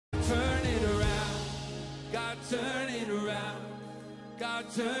turn it around. God,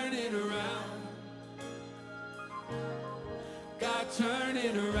 turn it around. God, turn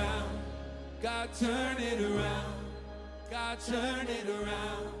it around. God, turn it around. God, turn it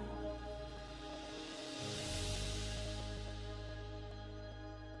around.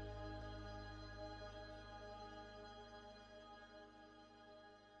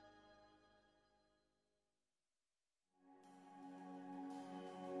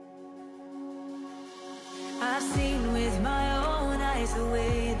 I've seen with my own eyes the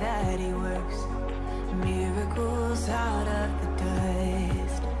way that he works miracles out of the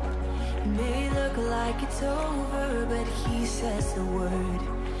dust. It may look like it's over, but he says the word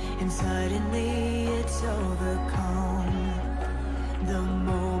and suddenly it's overcome. The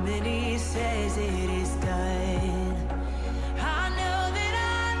moment he says it is done, I know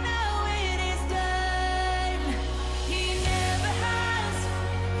it is done. He never has,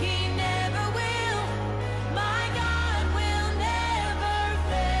 he never will. My God will never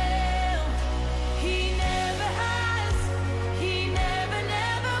fail. He never has, he never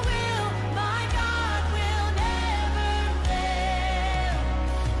will. My God will never fail.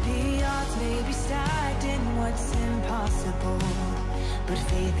 The odds may be stacked in what's impossible, but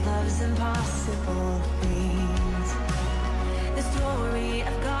faith loves impossible things. The story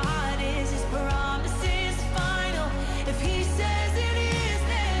of God is his promise is final. If he says it is,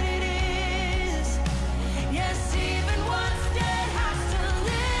 then it is. Yes, even what's dead has to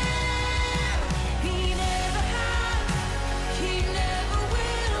live. He never has, he never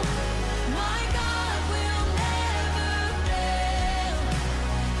will. My God will never fail.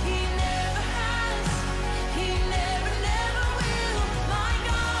 He never has, he never will. My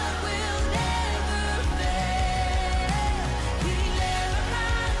God will never fail. He never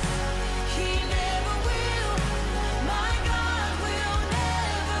has, he never will. My God will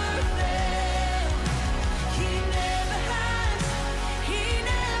never fail. He never has, he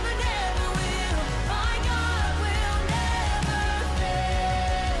never will. My God will never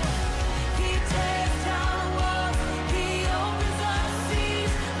fail. He tears down walls, he opens up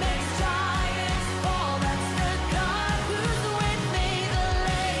seas, makes giants fall. That's the God who's with me. The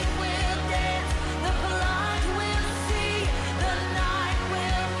lake will dance, the blind will see, the night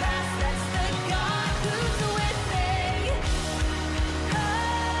will pass. That's the God who's with me. Oh,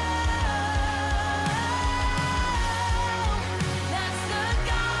 that's the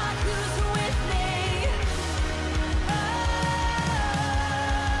God who's with me. Oh,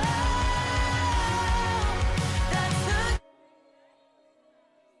 that's the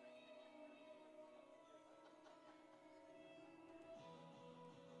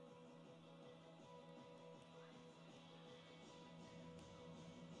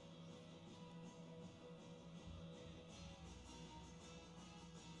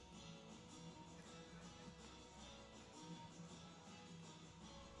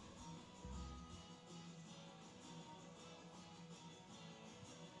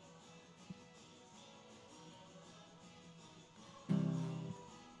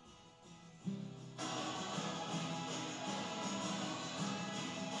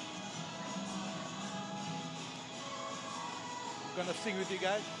I'm gonna sing with you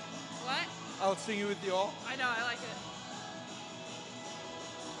guys. What? I'll sing it with you all. I know, I like it.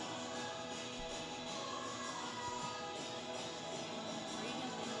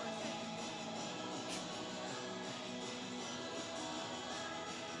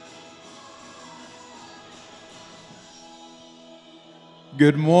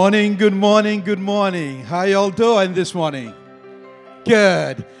 Good morning, good morning, good morning. How y'all doing this morning?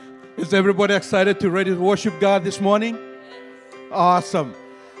 Good. Is everybody excited to ready to worship God this morning? Awesome.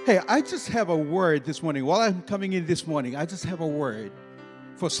 Hey, I just have a word this morning. While I'm coming in this morning, I just have a word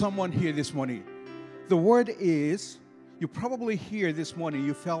for someone here this morning. The word is, you probably hear this morning,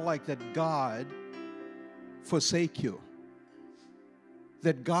 you felt like that God forsake you.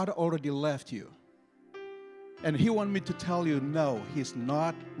 That God already left you. And He wanted me to tell you, no, He's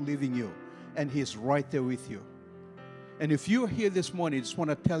not leaving you. And He's right there with you. And if you're here this morning, I just want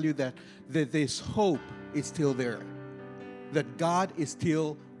to tell you that this hope is still there. That God is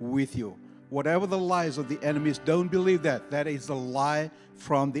still with you. Whatever the lies of the enemies, don't believe that. That is a lie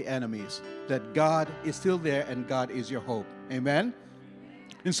from the enemies. That God is still there and God is your hope. Amen?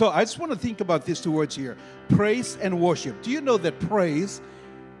 And so I just want to think about these two words here. Praise and worship. Do you know that praise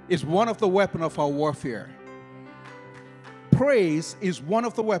is one of the weapons of our warfare? Praise is one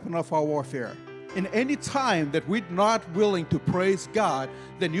of the weapons of our warfare. In any time that we're not willing to praise God,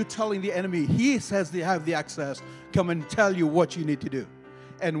 then you're telling the enemy, he has to have the access, come and tell you what you need to do.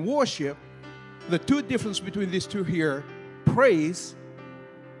 And worship, the two difference between these two here, praise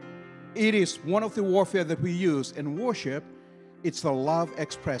It is one of the warfare that we use in worship. It's the love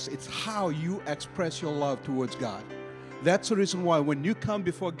express. It's how you express your love towards God. That's the reason why when you come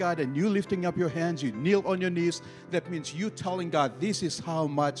before God and you lifting up your hands, you kneel on your knees, that means you telling God, this is how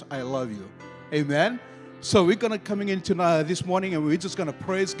much I love you. Amen? So we're going to coming in tonight, this morning, and we're just going to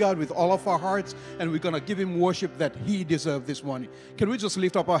praise God with all of our hearts, and we're going to give Him worship that He deserves this morning. Can we just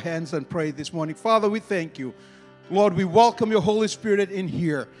lift up our hands and pray this morning? Father, we thank you. Lord, we welcome your Holy Spirit in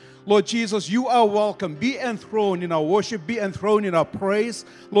here. Lord Jesus, you are welcome. Be enthroned in our worship. Be enthroned in our praise.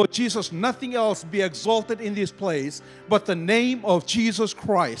 Lord Jesus, nothing else be exalted in this place but the name of Jesus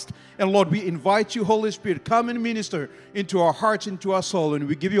Christ. And Lord, we invite you, Holy Spirit, come and minister into our hearts, into our soul. And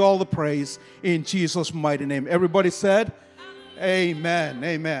we give you all the praise in Jesus' mighty name. Everybody said, amen.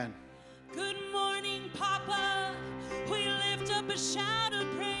 Amen. Good morning, Papa. We lift up a shout of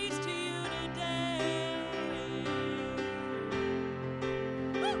praise to you today.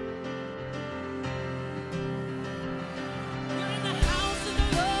 Woo! You're in the house of the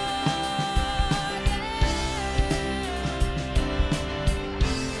Lord.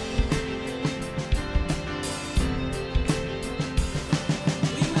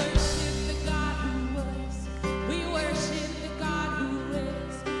 We worship the God who was. We worship the God who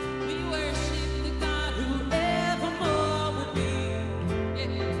is.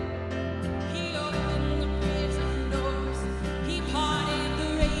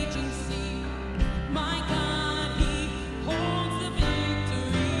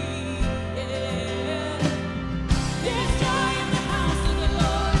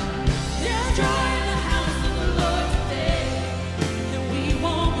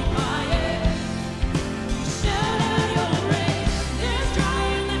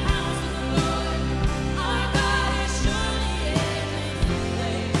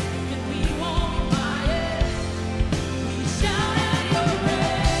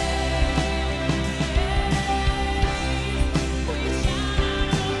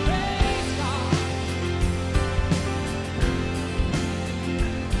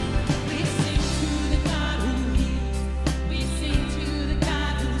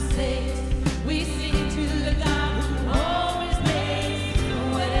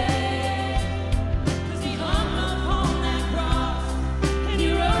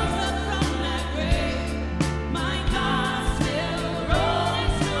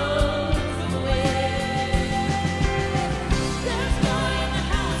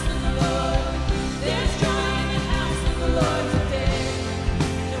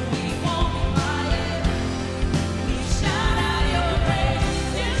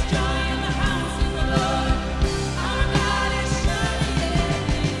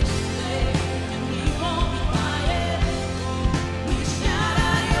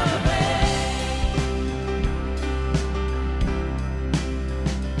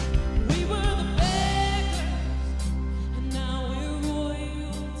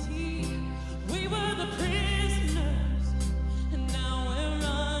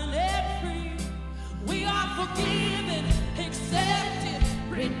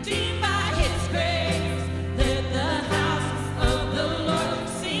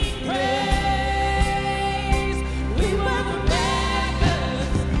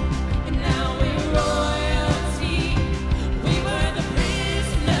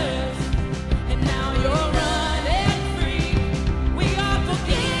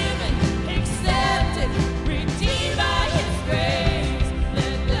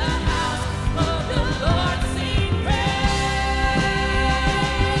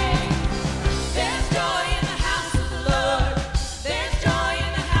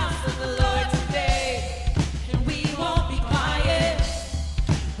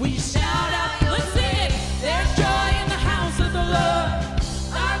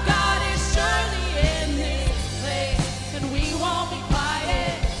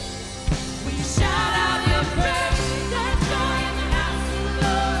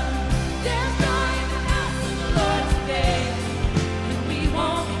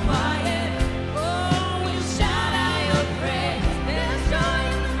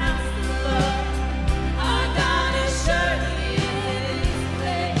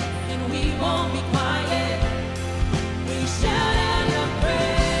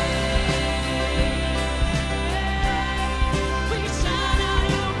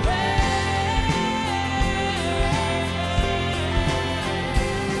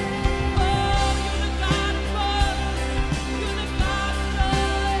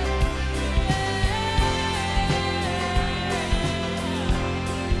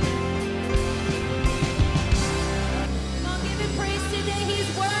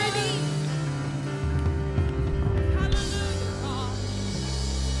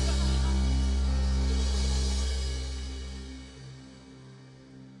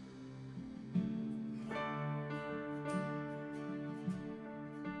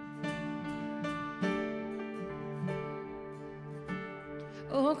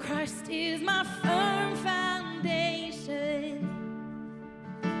 Oh, Christ is my firm foundation,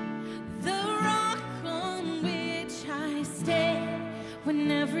 the rock on which I stand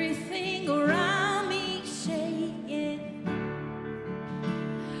when everything around me shaking.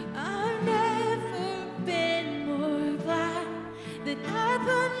 I've never been more glad that I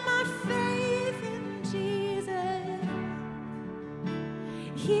put my faith in Jesus.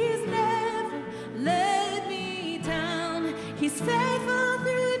 He's never let me down. He's faithful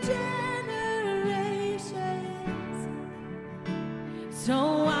through generations.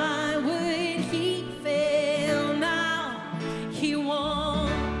 So why would he fail now? He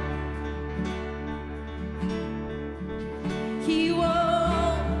won't. He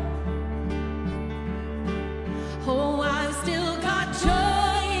won't. Oh, I've still got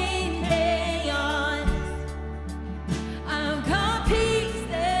joy in chaos. I've got peace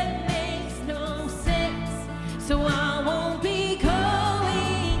that makes no sense. So I won't be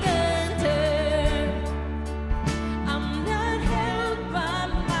going under. I'm not held by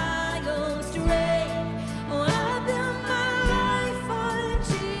my own strength. Oh, I built my life on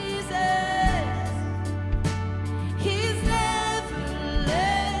Jesus. He's never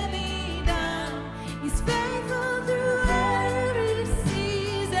let me down. He's faithful through every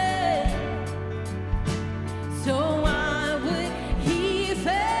season. So why would he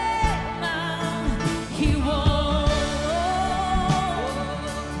fail now? He won't.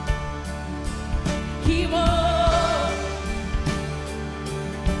 He won't.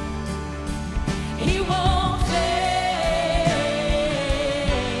 He won't fail.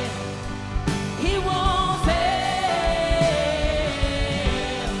 He won't fail.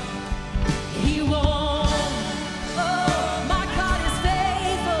 He won't. Oh, my God is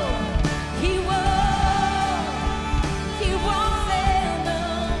faithful. He won't. He won't fail. No,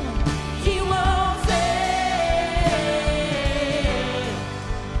 he won't fail.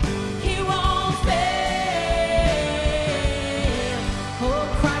 He won't fail.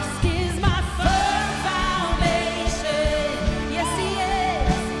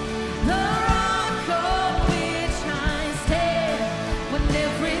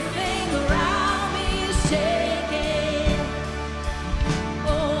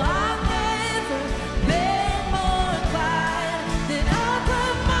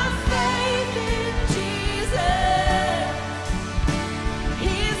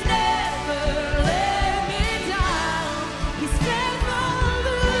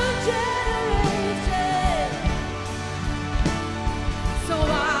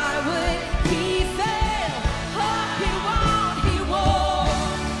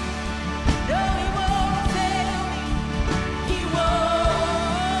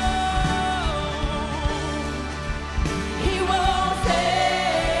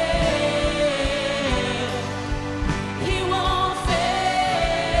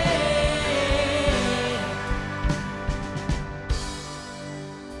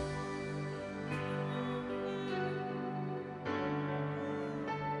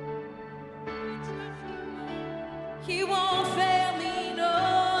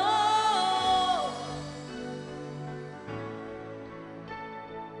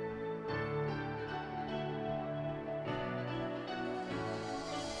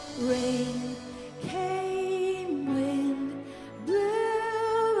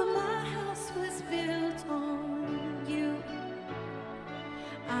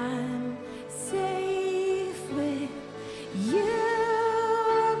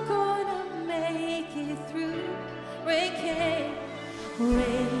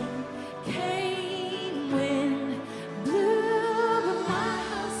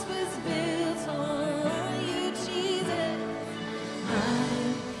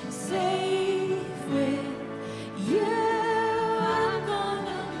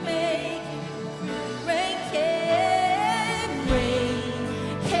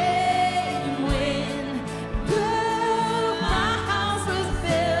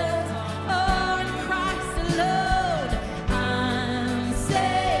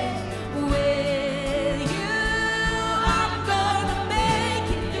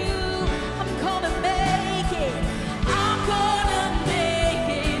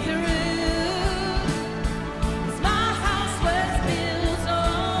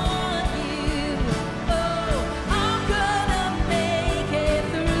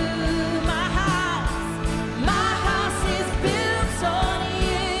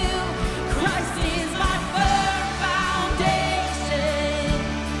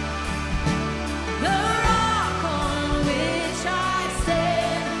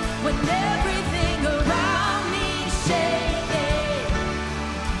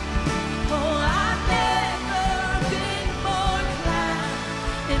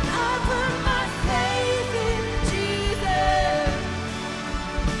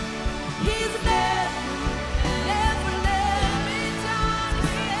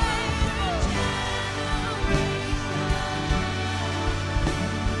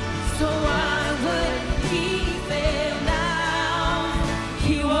 So why would he fail now?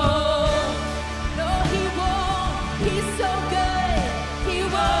 He won't. No, he won't. He's so good. He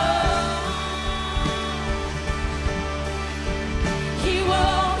won't. He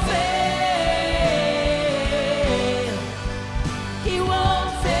won't fail. He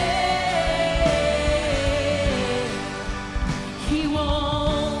won't fail. He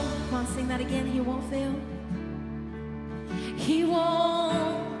won't. Come on, sing that again. He won't fail. He won't.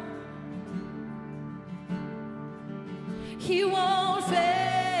 He won't fail.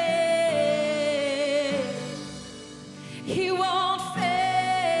 He won't fail.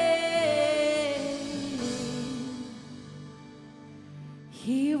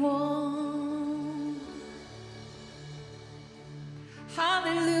 He won't.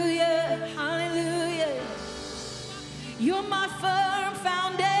 Hallelujah, hallelujah. You're my firm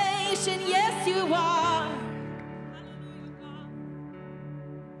foundation. Yes, you are.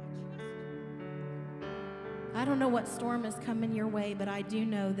 I don't know what storm is coming your way, but I do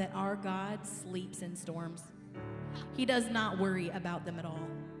know that our God sleeps in storms. He does not worry about them at all.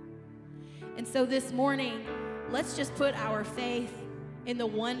 And so this morning, let's just put our faith in the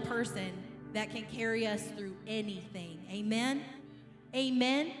one person that can carry us through anything. Amen?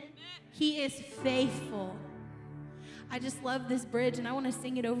 Amen? He is faithful. I just love this bridge, and I want to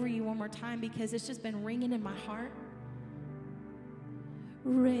sing it over you one more time because it's just been ringing in my heart.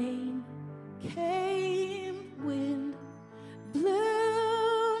 Rain came, wind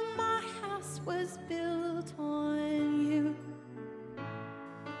blew, my house was built on you.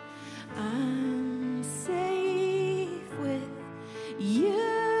 I'm safe with you.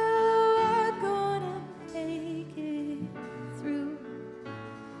 I'm gonna make it through.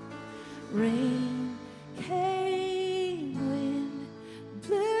 Rain came, wind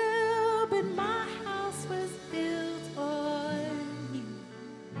blew, but my house was built on you.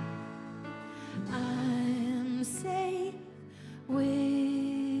 I'm safe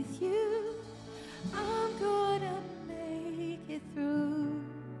with you. I'm gonna make it through.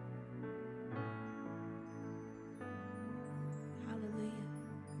 Hallelujah.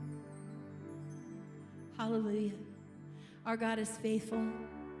 Hallelujah. Our God is faithful.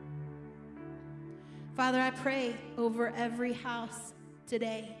 Father, I pray over every house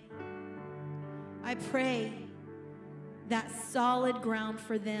today. I pray that solid ground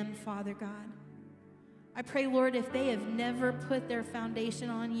for them, Father God. I pray, Lord, if they have never put their foundation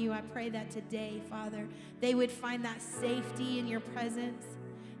on you, I pray that today, Father, they would find that safety in your presence,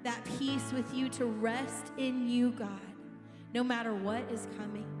 that peace with you, to rest in you, God, no matter what is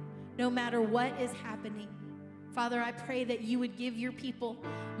coming, no matter what is happening. Father, I pray that you would give your people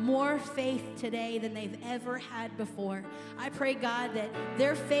more faith today than they've ever had before. I pray, God, that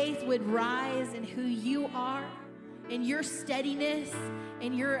their faith would rise in who you are, in your steadiness,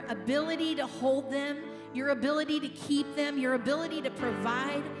 in your ability to hold them, your ability to keep them, your ability to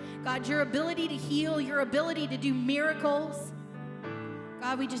provide, God, your ability to heal, your ability to do miracles.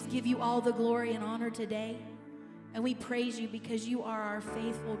 God, we just give you all the glory and honor today, and we praise you because you are our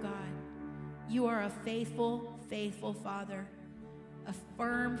faithful God. You are a faithful, faithful Father, a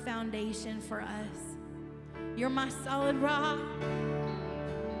firm foundation for us. You're my solid rock.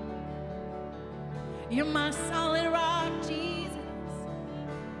 You're my solid rock, Jesus.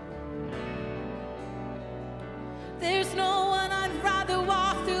 There's no one I'd rather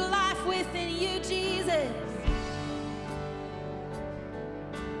walk through life with than you, Jesus.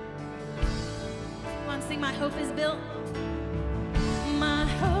 Come on, sing My Hope Is Built. My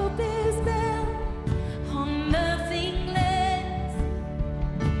hope is built on nothing less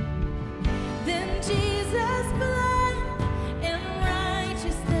than Jesus' blood and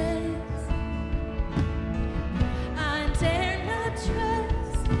righteousness. I dare not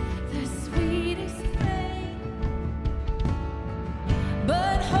trust the sweetest frame,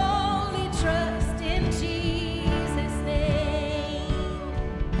 but wholly trust in Jesus' name.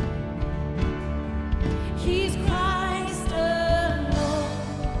 He's Christ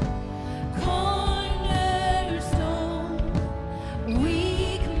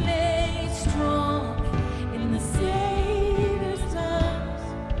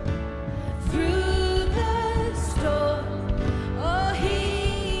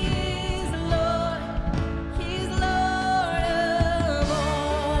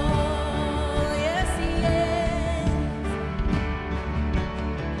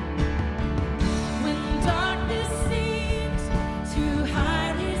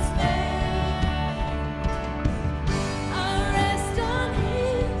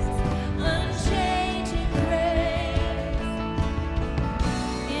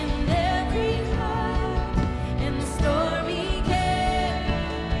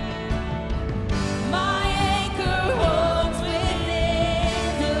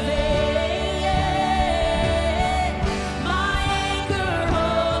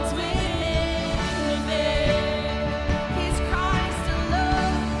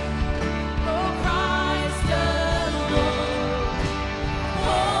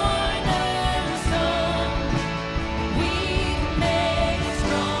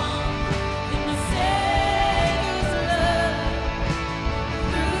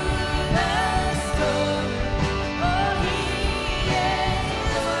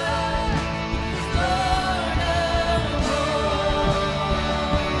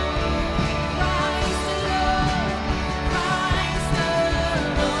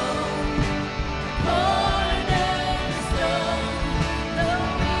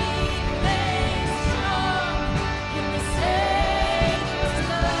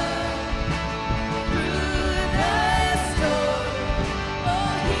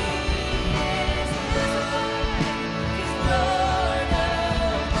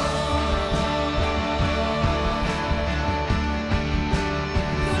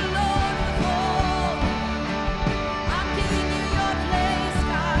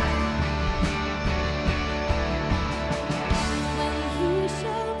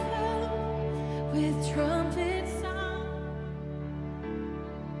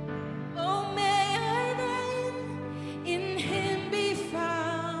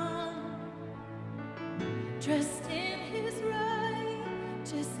Trust in his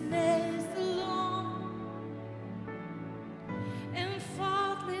righteousness alone, and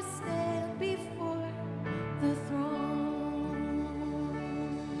faultless stand before the throne.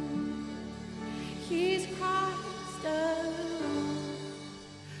 He's Christ alone,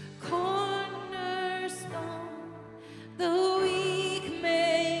 cornerstone, the weak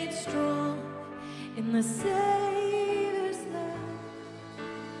made strong in the Savior's love.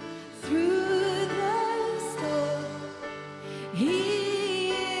 Through the storm,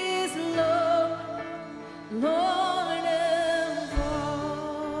 he is Lord, Lord of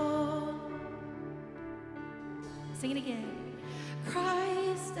all. Sing it again.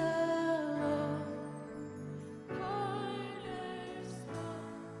 Christ alone, cornerstone,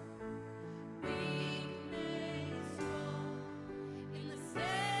 weak made strong in the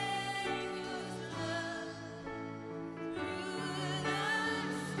Savior's love. Through the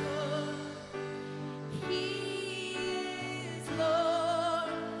storm, he is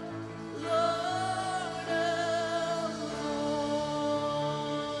Lord, Lord of all.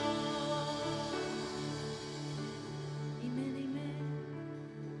 Amen, amen.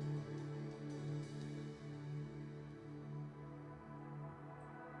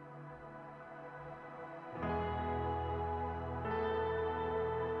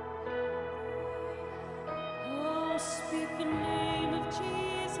 Oh, speak the name of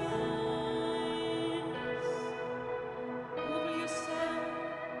Jesus over yourself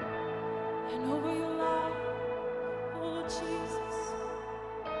and over your life. Oh, Jesus,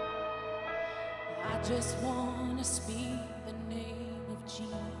 I just want to speak the name of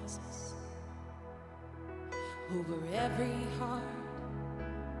Jesus over every heart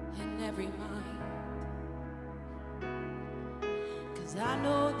and every mind. 'Cause I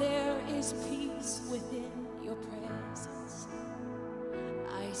know there is peace within your presence.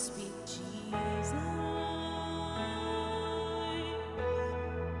 I speak Jesus.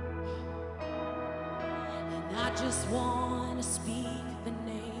 And I just want to speak the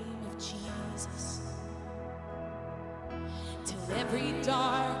name of Jesus till every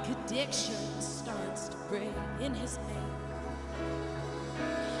dark addiction starts to break in his name.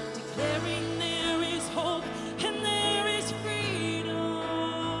 Declaring there is hope and there is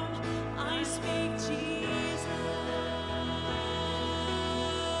freedom. I speak Jesus.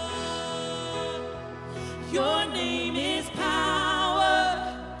 Your name is power.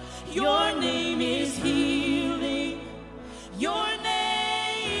 Your name is healing. Your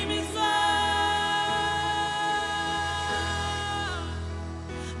name is love.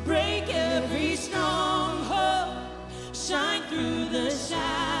 Break every stronghold. Shine through the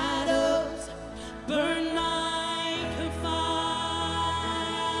shadows. Burn like a fire.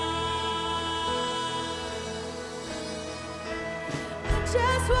 I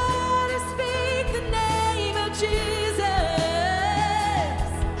just want to speak the name of Jesus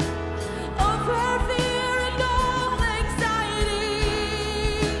over fear and all anxiety,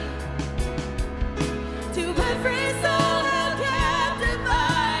 to every soul held captive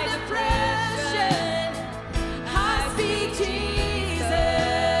by depression. I speak Jesus.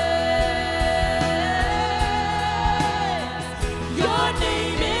 Your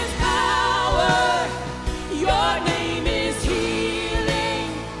name is power. Your name is healing.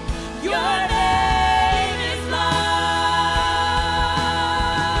 Your name is life.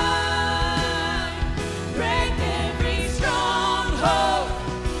 Break every stronghold.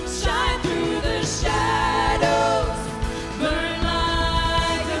 Shine through the shadows. Burn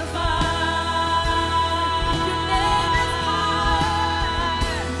like a fire.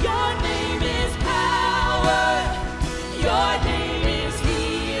 Your name is power. Your name is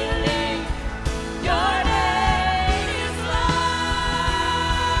healing. Your name is life.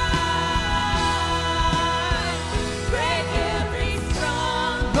 Break every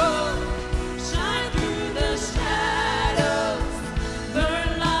stronghold. Shine through the shadows. Burn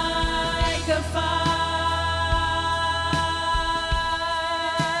like a fire.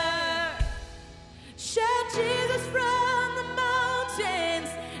 Shout Jesus from the mountains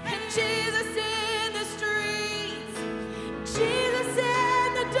and Jesus in the streets. Jesus in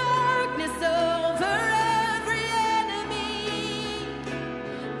the darkness over every enemy.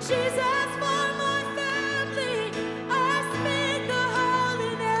 Jesus for my family, I speak the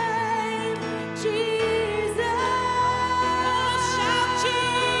holy name. Jesus. Shout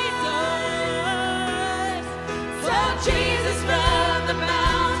Jesus. Shout Jesus from the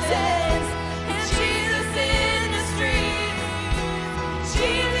mountains and Jesus in the streets.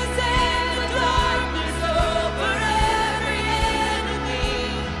 Jesus in the darkness over every enemy.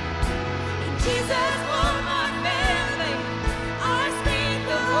 And Jesus for my family, I speak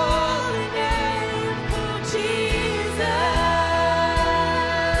the holy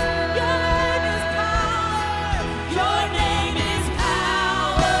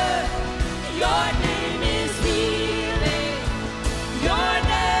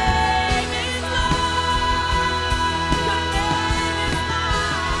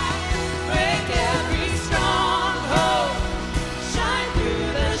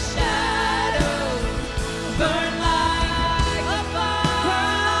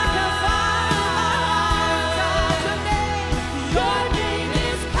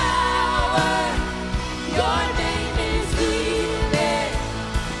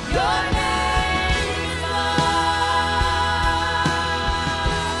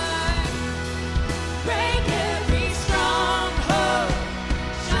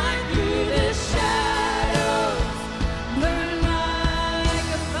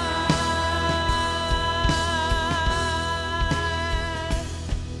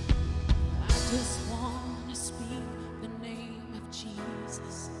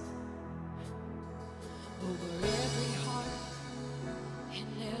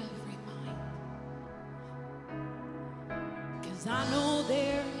know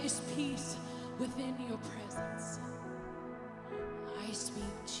there is peace within your presence. I speak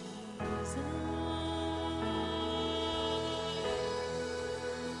Jesus.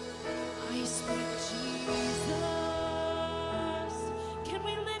 I speak Jesus. Can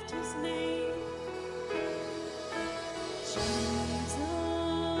we lift his name? Jesus.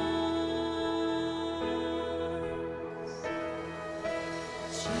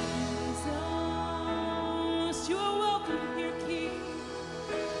 Jesus. You are welcome here, King.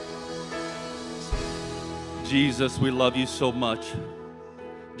 Jesus, we love you so much.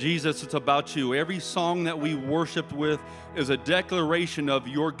 Jesus, it's about you. Every song that we worshiped with is a declaration of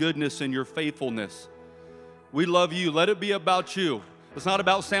your goodness and your faithfulness. We love you. Let it be about you. It's not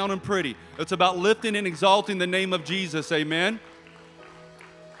about sounding pretty. It's about lifting and exalting the name of Jesus. Amen.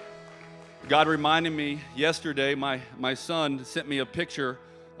 God reminded me yesterday, my son sent me a picture.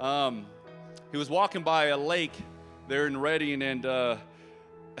 He was walking by a lake there in Redding, and I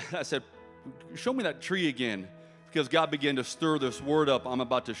said, show me that tree again, because God began to stir this word up I'm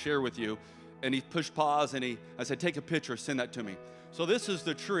about to share with you. And he pushed pause, and I said, take a picture, send that to me. So this is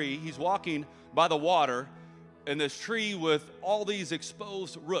the tree. He's walking by the water, and this tree with all these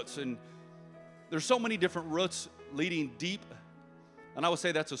exposed roots. And there's so many different roots leading deep. And I would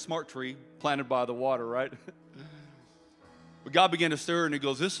say that's a smart tree planted by the water, right? But God began to stir, and he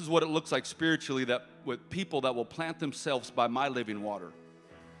goes, this is what it looks like spiritually, that with people that will plant themselves by my living water.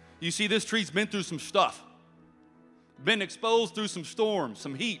 You see, this tree's been through some stuff, been exposed through some storms,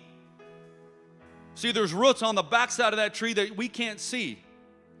 some heat. See, there's roots on the backside of that tree that we can't see.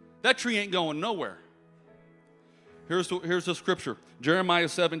 That tree ain't going nowhere. Here's the scripture, Jeremiah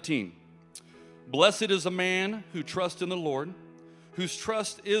 17. Blessed is a man who trusts in the Lord, whose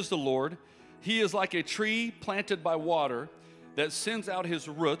trust is the Lord. He is like a tree planted by water that sends out his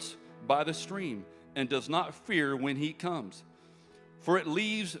roots by the stream and does not fear when heat comes. For its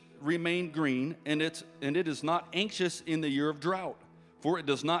leaves remain green, and it is not anxious in the year of drought, for it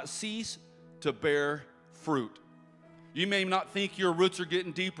does not cease to bear fruit. You may not think your roots are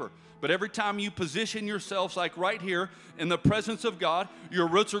getting deeper, but every time you position yourselves like right here in the presence of God, your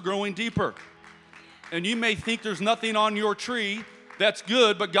roots are growing deeper. And you may think there's nothing on your tree that's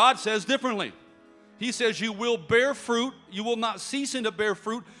good, but God says differently. He says you will bear fruit, you will not cease to bear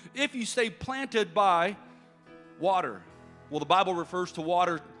fruit if you stay planted by water. Well, the Bible refers to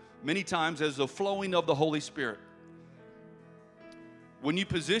water many times as the flowing of the Holy Spirit. When you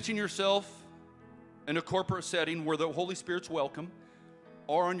position yourself in a corporate setting where the Holy Spirit's welcome,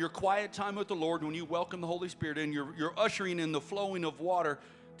 or on your quiet time with the Lord when you welcome the Holy Spirit and you're ushering in the flowing of water,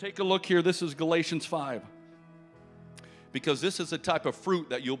 take a look here. This is Galatians 5. Because this is the type of fruit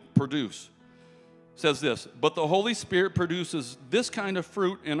that you'll produce. It says this, but the Holy Spirit produces this kind of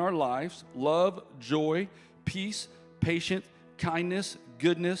fruit in our lives: love, joy, peace, patience, kindness,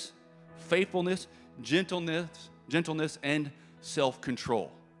 goodness, faithfulness, gentleness, and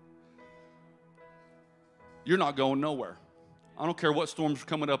self-control. You're not going nowhere. I don't care what storms are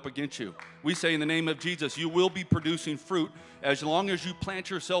coming up against you. We say in the name of Jesus, you will be producing fruit as long as you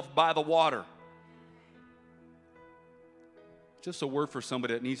plant yourself by the water. Just a word for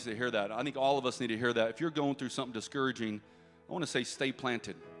somebody that needs to hear that. I think all of us need to hear that. If you're going through something discouraging, I want to say stay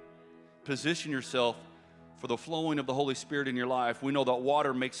planted. Position yourself for the flowing of the Holy Spirit in your life. We know that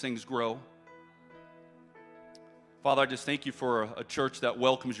water makes things grow. Father, I just thank you for a church that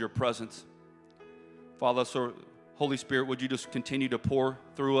welcomes your presence. Father, so Holy Spirit, would you just continue to pour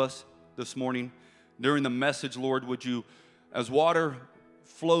through us this morning? During the message, Lord, would you, as water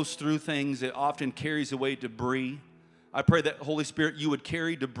flows through things, it often carries away debris. I pray that, Holy Spirit, you would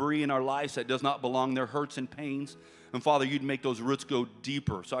carry debris in our lives that does not belong there, hurts and pains. And Father, you'd make those roots go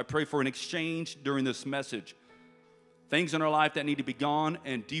deeper. So I pray for an exchange during this message. Things in our life that need to be gone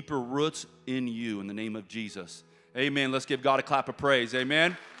and deeper roots in you in the name of Jesus. Amen. Let's give God a clap of praise.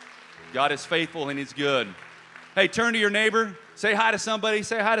 Amen. God is faithful and he's good. Hey, turn to your neighbor. Say hi to somebody.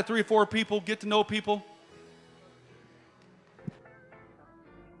 Say hi to 3 or 4 people. Get to know people.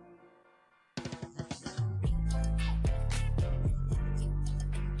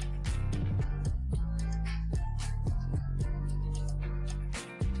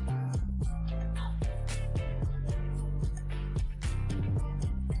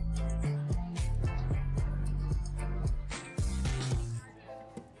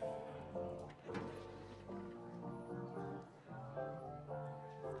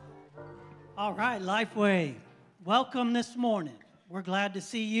 All right, LifeWay, welcome this morning. We're glad to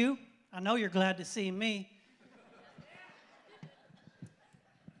see you. I know you're glad to see me.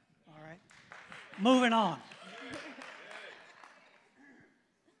 All right, moving on.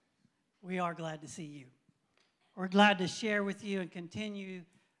 We are glad to see you. We're glad to share with you and continue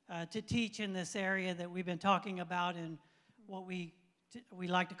to teach in this area that we've been talking about in what we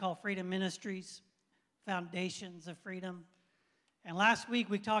like to call Freedom Ministries, Foundations of Freedom. And last week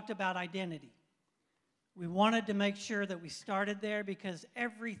we talked about identity. We wanted to make sure that we started there because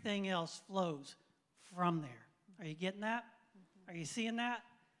everything else flows from there. Are you getting that? Are you seeing that?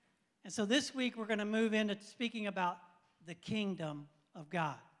 And so this week we're going to move into speaking about the kingdom of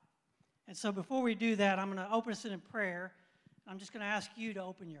God. And so before we do that, I'm going to open us in prayer. I'm just going to ask you to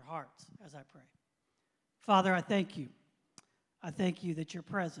open your hearts as I pray. Father, I thank you. I thank you that you're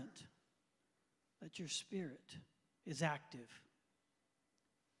present, that your Spirit is active.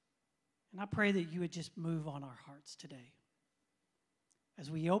 And I pray that you would just move on our hearts today. As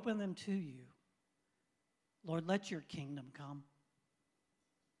we open them to you, Lord, let your kingdom come.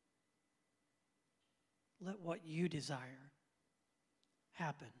 Let what you desire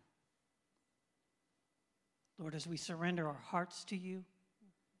happen. Lord, as we surrender our hearts to you,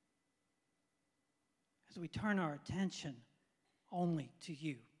 as we turn our attention only to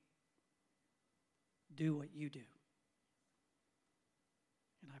you, do what you do.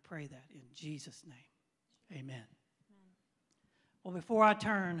 And I pray that in Jesus' name. Amen. Well, before I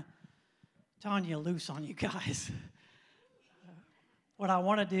turn Tanya loose on you guys, what I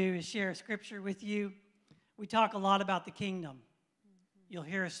want to do is share a scripture with you. We talk a lot about the kingdom. You'll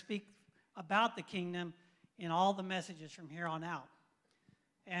hear us speak about the kingdom in all the messages from here on out.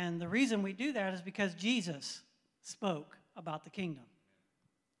 And the reason we do that is because Jesus spoke about the kingdom.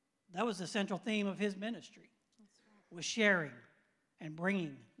 That was the central theme of his ministry, was sharing and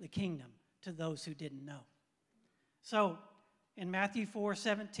bringing the kingdom to those who didn't know. So in Matthew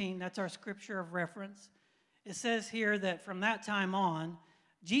 4:17, that's our scripture of reference, it says here that from that time on,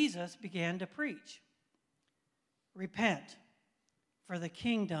 Jesus began to preach, "Repent, for the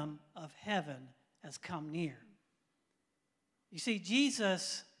kingdom of heaven has come near." You see,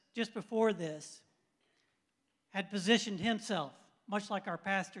 Jesus, just before this, had positioned himself, much like our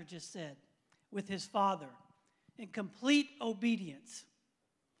pastor just said, with his Father, in complete obedience.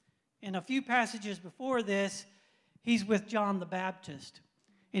 In a few passages before this, he's with John the Baptist.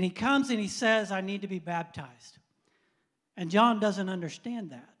 And he comes and he says, "I need to be baptized." And John doesn't understand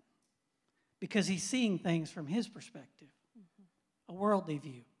that because he's seeing things from his perspective, a worldly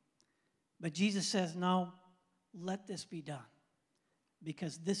view. But Jesus says, "No, let this be done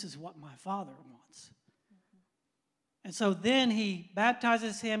because this is what my Father wants." And so then he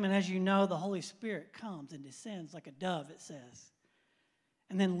baptizes him, and as you know, the Holy Spirit comes and descends like a dove, it says,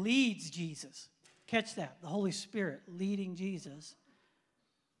 and then leads Jesus. Catch that, the Holy Spirit leading Jesus.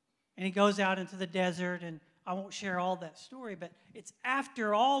 And he goes out into the desert, and I won't share all that story, but it's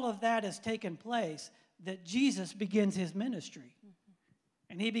after all of that has taken place that Jesus begins his ministry.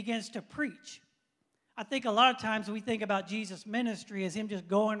 And he begins to preach. I think a lot of times we think about Jesus' ministry as him just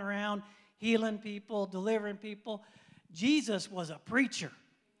going around healing people, delivering people. Jesus was a preacher.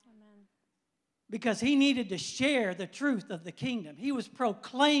 Amen. Because he needed to share the truth of the kingdom. He was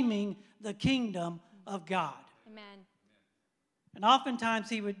proclaiming the kingdom of God. Amen. And oftentimes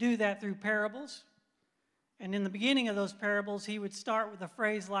he would do that through parables. And in the beginning of those parables, he would start with a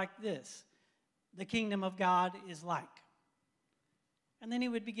phrase like this: "The kingdom of God is like." And then he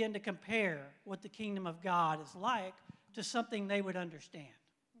would begin to compare what the kingdom of God is like to something they would understand.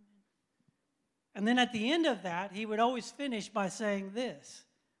 Amen. And then at the end of that, he would always finish by saying this: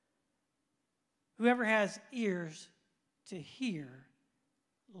 "Whoever has ears to hear,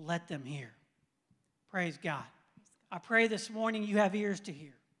 let them hear." Praise God. I pray this morning you have ears to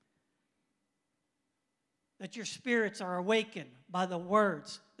hear, that your spirits are awakened by the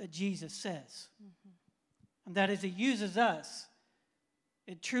words that Jesus says. And that as he uses us,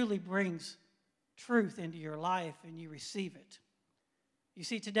 it truly brings truth into your life and you receive it. You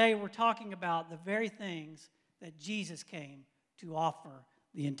see, today we're talking about the very things that Jesus came to offer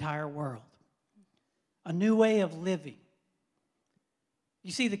the entire world. A new way of living.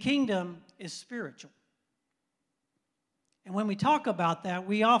 You see, the kingdom is spiritual. And when we talk about that,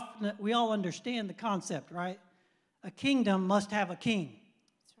 we all understand the concept, right? A kingdom must have a king.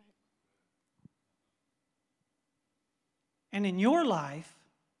 That's right. And in your life,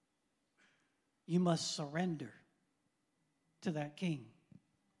 you must surrender to that king.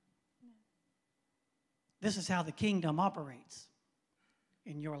 This is how the kingdom operates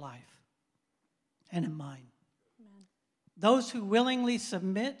in your life and in mine. Amen. Those who willingly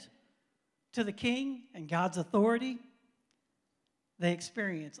submit to the king and God's authority, they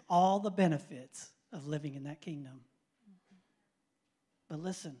experience all the benefits of living in that kingdom. But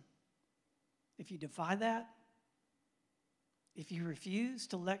listen, if you defy that, if you refuse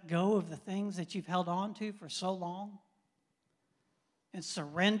to let go of the things that you've held on to for so long and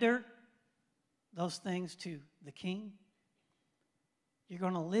surrender those things to the King, you're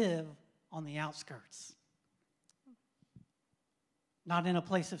going to live on the outskirts, not in a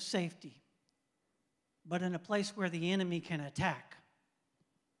place of safety, but in a place where the enemy can attack,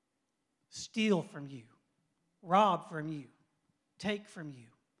 steal from you, rob from you, take from you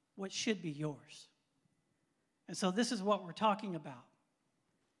what should be yours. And so this is what we're talking about.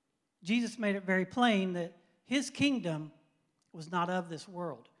 Jesus made it very plain that his kingdom was not of this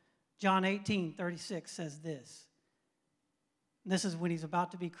world. John 18:36 says this. And this is when he's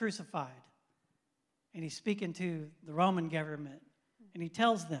about to be crucified. And he's speaking to the Roman government. And he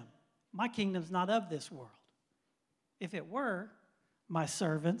tells them, my kingdom's not of this world. If it were, my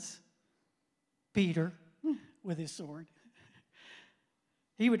servants, Peter, with his sword,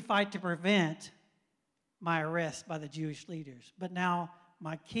 he would fight to prevent my arrest by the Jewish leaders. But now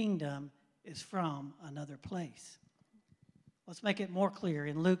my kingdom is from another place. Let's make it more clear.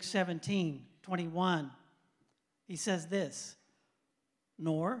 In Luke 17:21, he says this,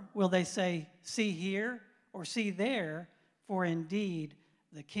 nor will they say, see here or see there, for indeed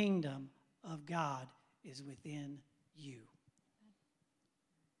the kingdom of God is within you.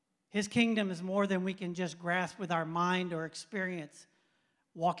 His kingdom is more than we can just grasp with our mind or experience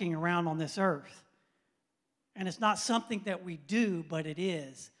walking around on this earth. And it's not something that we do, but it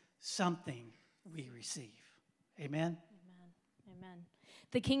is something we receive. Amen? Amen. Amen.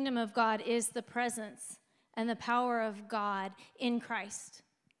 The kingdom of God is the presence and the power of God in Christ.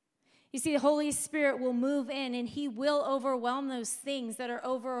 You see, the Holy Spirit will move in and he will overwhelm those things that are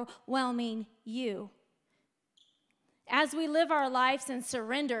overwhelming you. As we live our lives and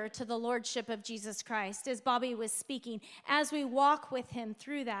surrender to the Lordship of Jesus Christ, as Bobby was speaking, as we walk with him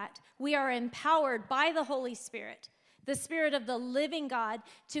through that, we are empowered by the Holy Spirit, the Spirit of the living God,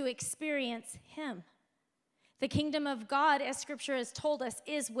 to experience him. The kingdom of God, as Scripture has told us,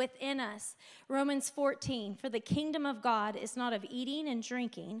 is within us. Romans 14, for the kingdom of God is not of eating and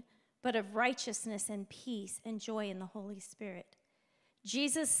drinking, but of righteousness and peace and joy in the Holy Spirit.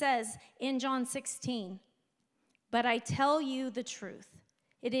 Jesus says in John 16, but I tell you the truth.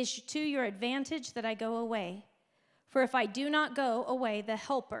 It is to your advantage that I go away. For if I do not go away, the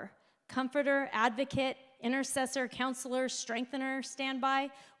helper, comforter, advocate, intercessor, counselor, strengthener, standby,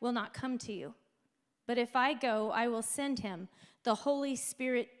 will not come to you. But if I go, I will send him, the Holy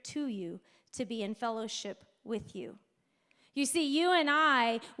Spirit, to you to be in fellowship with you. You see, you and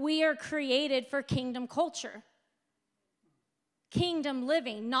I, we are created for kingdom culture. Kingdom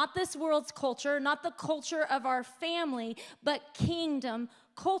living, not this world's culture, not the culture of our family, but kingdom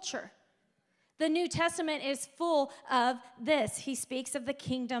culture. The New Testament is full of this. He speaks of the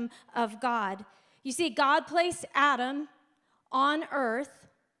kingdom of God. You see, God placed Adam on earth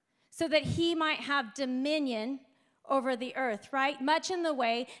so that he might have dominion over the earth, right? Much in the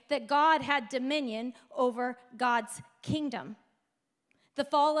way that God had dominion over God's kingdom. The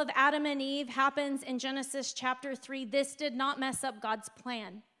fall of Adam and Eve happens in Genesis chapter 3. This did not mess up God's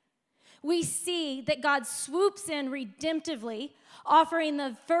plan. We see that God swoops in redemptively, offering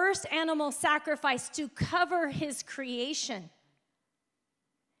the first animal sacrifice to cover his creation.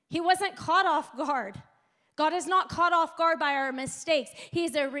 He wasn't caught off guard. God is not caught off guard by our mistakes.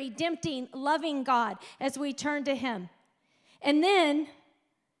 He's a redempting, loving God as we turn to him. And then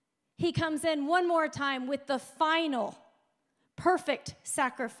he comes in one more time with the final perfect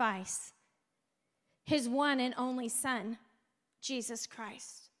sacrifice, his one and only Son, Jesus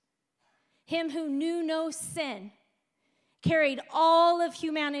Christ. Him who knew no sin, carried all of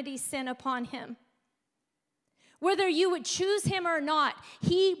humanity's sin upon him. Whether you would choose him or not,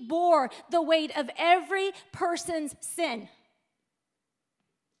 he bore the weight of every person's sin.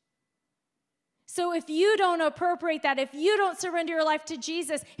 So if you don't appropriate that, if you don't surrender your life to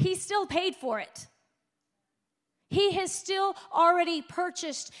Jesus, he still paid for it. He has still already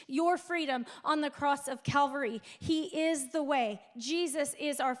purchased your freedom on the cross of Calvary. He is the way. Jesus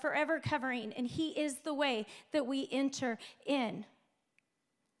is our forever covering, and he is the way that we enter in.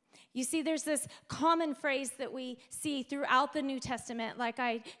 You see, there's this common phrase that we see throughout the New Testament, like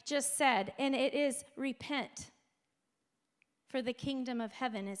I just said, and it is repent, for the kingdom of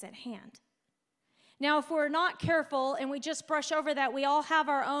heaven is at hand. Now, if we're not careful and we just brush over that, we all have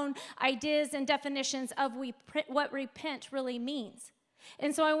our own ideas and definitions of what repent really means.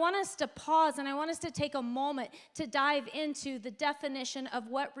 And so I want us to pause and I want us to take a moment to dive into the definition of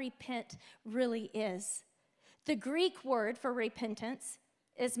what repent really is. The Greek word for repentance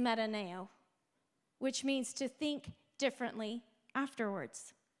is metaneo, which means to think differently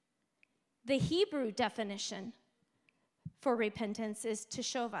afterwards. The Hebrew definition for repentance is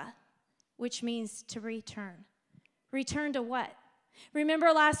teshuvah, which means to return. Return to what?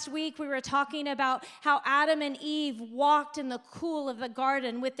 Remember last week we were talking about how Adam and Eve walked in the cool of the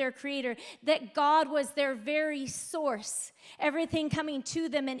garden with their Creator, that God was their very source, everything coming to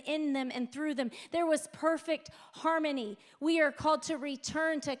them and in them and through them. There was perfect harmony. We are called to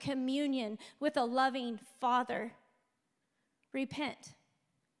return to communion with a loving Father. Repent.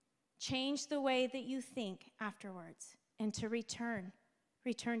 Change the way that you think afterwards and to return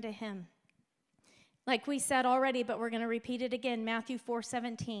to Him. Like we said already, but we're going to repeat it again, Matthew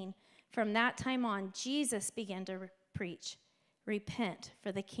 4:17. From that time on, Jesus began to preach, repent,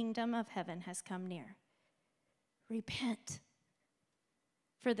 for the kingdom of heaven has come near. Repent,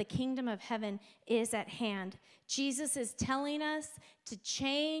 for the kingdom of heaven is at hand. Jesus is telling us to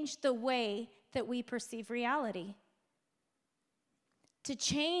change the way that we perceive reality, to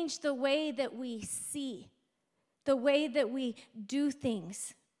change the way that we see, the way that we do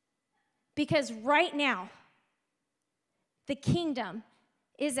things. Because right now, the kingdom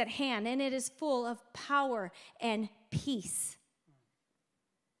is at hand, and it is full of power and peace.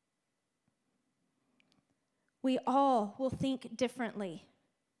 We all will think differently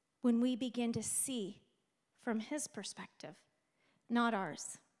when we begin to see from His perspective, not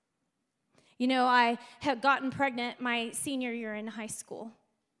ours. You know, I had gotten pregnant my senior year in high school.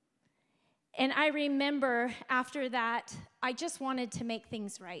 And I remember after that, I just wanted to make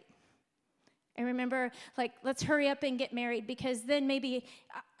things right. I remember, like, let's hurry up and get married because then maybe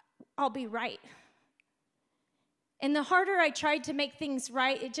I'll be right. And the harder I tried to make things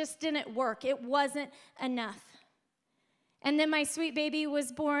right, it just didn't work. It wasn't enough. And then my sweet baby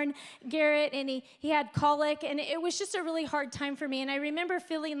was born, Garrett, and he had colic, and it was just a really hard time for me. And I remember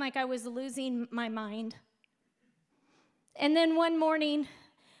feeling like I was losing my mind. And then one morning,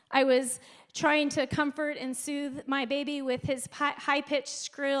 I was trying to comfort and soothe my baby with his high-pitched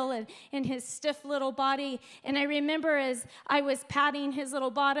skrill and his stiff little body. And I remember as I was patting his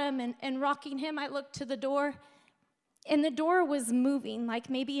little bottom and rocking him, I looked to the door, and the door was moving, like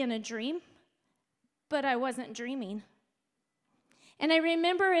maybe in a dream, but I wasn't dreaming. And I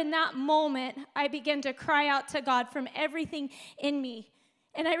remember in that moment, I began to cry out to God from everything in me.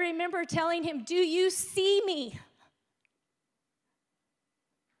 And I remember telling Him, do you see me?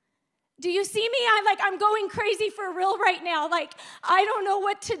 Do you see me? I'm going crazy for real right now. Like, I don't know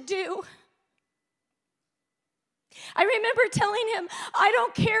what to do. I remember telling Him, I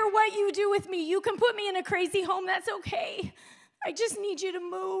don't care what you do with me. You can put me in a crazy home. That's okay. I just need you to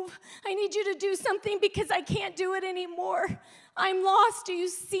move. I need you to do something because I can't do it anymore. I'm lost. Do you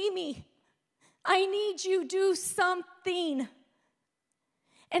see me? I need you to do something.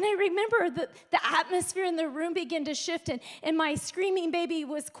 And I remember the atmosphere in the room began to shift, and my screaming baby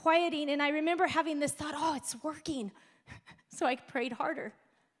was quieting, and I remember having this thought, oh, it's working. So I prayed harder.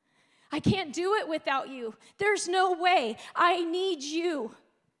 I can't do it without you. There's no way. I need you.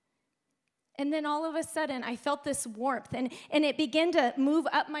 And then all of a sudden, I felt this warmth, and it began to move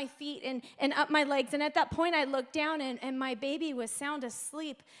up my feet and up my legs. And at that point, I looked down, and my baby was sound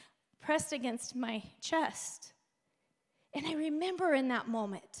asleep, pressed against my chest. And I remember in that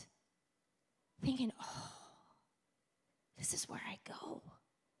moment thinking, oh, this is where I go.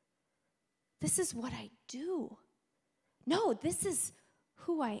 This is what I do. No, this is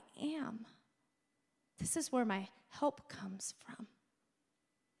who I am. This is where my help comes from.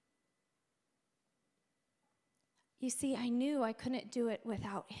 You see, I knew I couldn't do it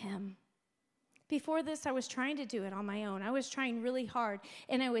without Him. Before this, I was trying to do it on my own. I was trying really hard,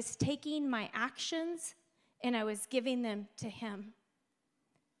 and I was taking my actions and I was giving them to Him.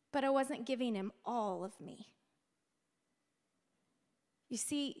 But I wasn't giving Him all of me. You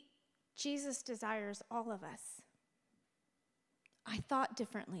see, Jesus desires all of us. I thought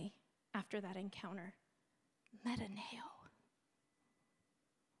differently after that encounter. Metaneo.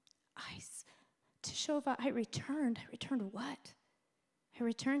 Teshuvah, I returned. I returned what? I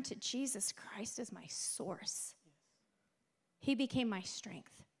returned to Jesus Christ as my source. He became my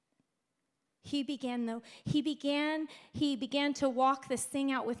strength. He began to walk this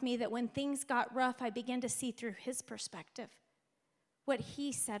thing out with me that when things got rough, I began to see through His perspective what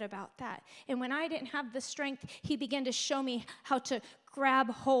He said about that. And when I didn't have the strength, He began to show me how to grab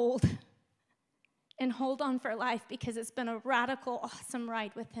hold and hold on for life, because it's been a radical, awesome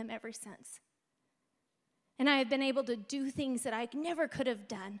ride with Him ever since. And I have been able to do things that I never could have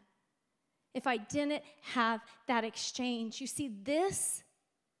done if I didn't have that exchange. You see, this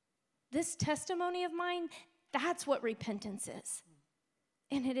testimony of mine, that's what repentance is.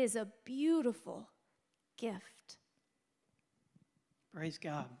 And it is a beautiful gift. Praise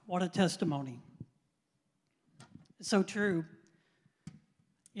God. What a testimony. It's so true.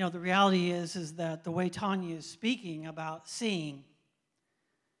 You know, the reality is that the way Tanya is speaking about seeing,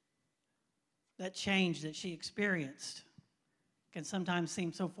 that change that she experienced can sometimes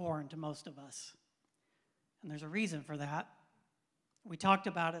seem so foreign to most of us. And there's a reason for that. We talked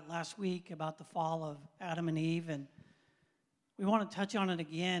about it last week, about the fall of Adam and Eve, and we want to touch on it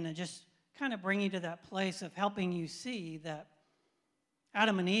again and just kind of bring you to that place of helping you see that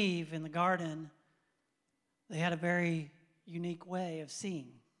Adam and Eve in the garden, they had a very unique way of seeing.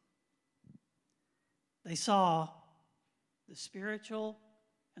 They saw the spiritual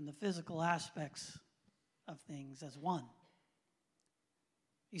and the physical aspects of things as one.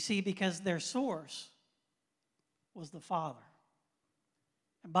 You see, because their source was the Father.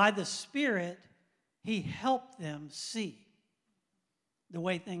 And by the Spirit, He helped them see the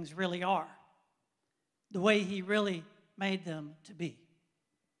way things really are, the way He really made them to be.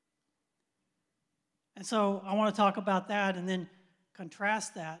 And so I want to talk about that and then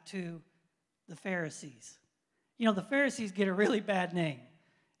contrast that to the Pharisees. You know, the Pharisees get a really bad name.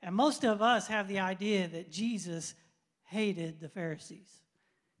 And most of us have the idea that Jesus hated the Pharisees.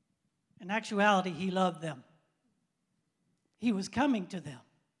 In actuality, He loved them. He was coming to them.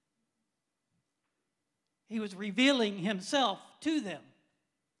 He was revealing Himself to them.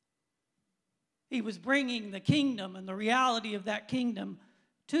 He was bringing the kingdom and the reality of that kingdom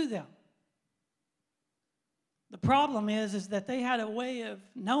to them. The problem is that they had a way of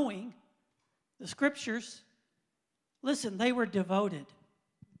knowing the scriptures. Listen, they were devoted.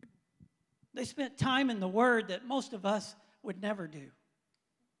 They spent time in the Word that most of us would never do.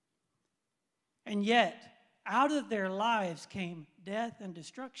 And yet, out of their lives came death and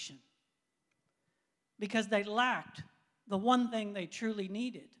destruction because they lacked the one thing they truly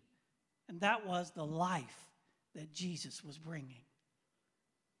needed, and that was the life that Jesus was bringing.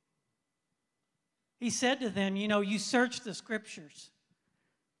 He said to them, you know, you search the scriptures,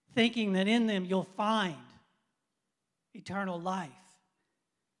 thinking that in them you'll find eternal life.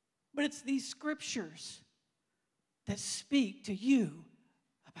 But it's these scriptures that speak to you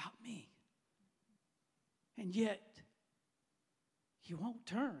about me. And yet, you won't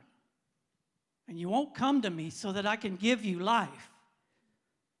turn. And you won't come to me so that I can give you life.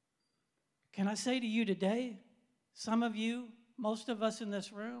 Can I say to you today, some of you, most of us in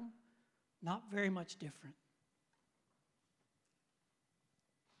this room, not very much different.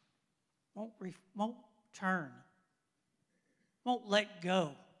 Won't turn. Won't let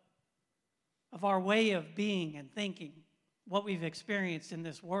go of our way of being and thinking, what we've experienced in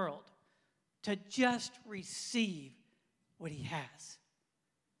this world, to just receive what He has.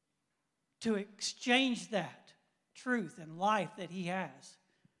 To exchange that truth and life that He has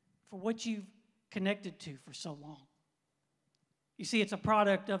for what you've connected to for so long. You see, it's a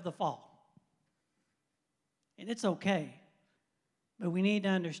product of the fall. And it's okay. But we need to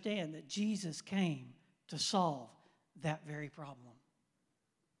understand that Jesus came to solve that very problem.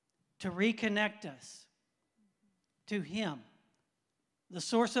 To reconnect us to Him, the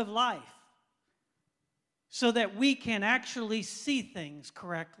source of life, so that we can actually see things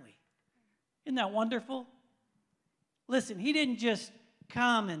correctly. Isn't that wonderful? Listen, He didn't just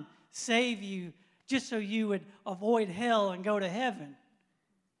come and save you just so you would avoid hell and go to heaven.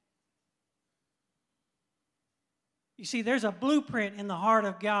 You see, there's a blueprint in the heart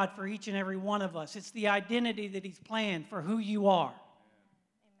of God for each and every one of us. It's the identity that He's planned for who you are.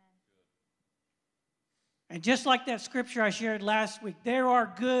 And just like that scripture I shared last week, there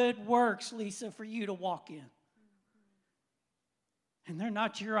are good works, Lisa, for you to walk in. And they're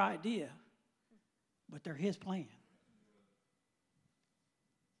not your idea, but they're His plan.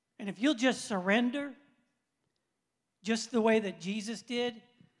 And if you'll just surrender, just the way that Jesus did,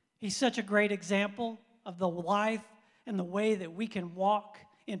 He's such a great example of the life and the way that we can walk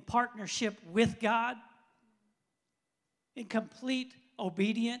in partnership with God, in complete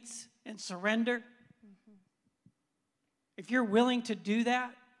obedience and surrender. If you're willing to do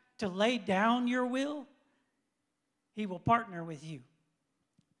that, to lay down your will, He will partner with you.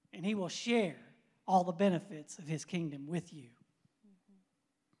 And He will share all the benefits of His kingdom with you.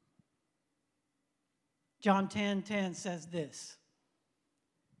 John 10:10 says this: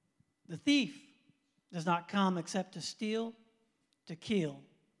 the thief does not come except to steal, to kill,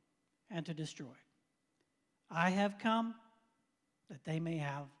 and to destroy. I have come that they may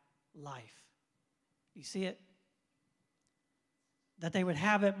have life. You see it? That they would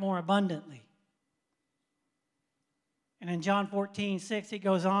have it more abundantly. And in John 14:6, He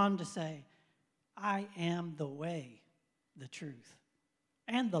goes on to say, I am the way, the truth,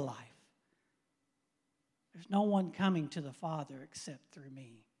 and the life. There's no one coming to the Father except through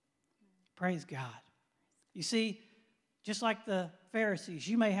me. Praise God. You see, Just like the Pharisees,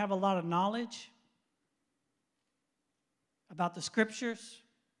 you may have a lot of knowledge about the scriptures.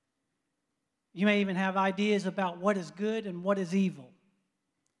 You may even have ideas about what is good and what is evil.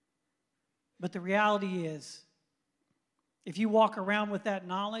 But the reality is, if you walk around with that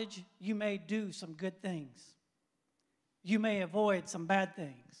knowledge, you may do some good things. You may avoid some bad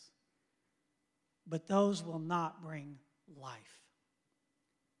things. But those will not bring life.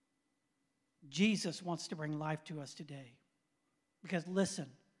 Jesus wants to bring life to us today. Because listen,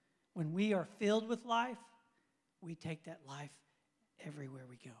 when we are filled with life, we take that life everywhere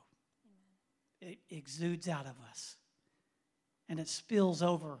we go. It exudes out of us. And it spills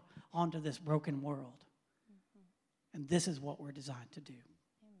over onto this broken world. And this is what we're designed to do.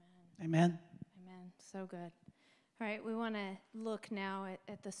 Amen. Amen. So good. All right, we want to look now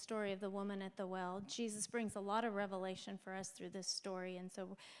at the story of the woman at the well. Jesus brings a lot of revelation for us through this story. And so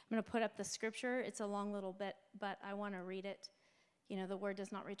I'm going to put up the scripture. It's a long little bit, but I want to read it. You know, the word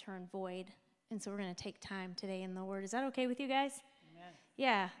does not return void. And so we're going to take time today in the word. Is that okay with you guys? Amen.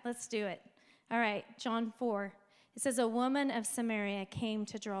 Yeah, let's do it. All right, John 4. It says, a woman of Samaria came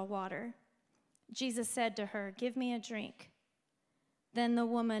to draw water. Jesus said to her, give me a drink. Then the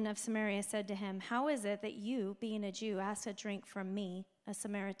woman of Samaria said to him, how is it that you, being a Jew, ask a drink from me, a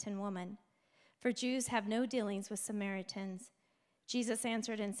Samaritan woman? For Jews have no dealings with Samaritans. Jesus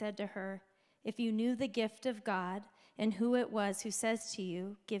answered and said to her, if you knew the gift of God and who it was who says to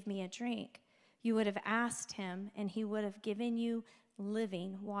you, give me a drink, you would have asked him, and he would have given you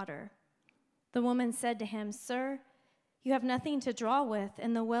living water. The woman said to him, sir, you have nothing to draw with,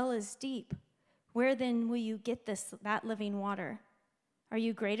 and the well is deep. Where then will you get that living water? Are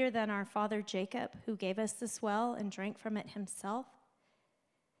you greater than our father Jacob, who gave us this well and drank from it himself,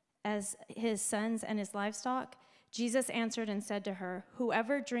 as his sons and his livestock? Jesus answered and said to her,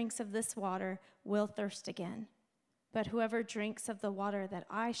 whoever drinks of this water will thirst again. But whoever drinks of the water that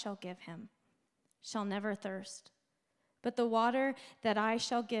I shall give him shall never thirst. But the water that I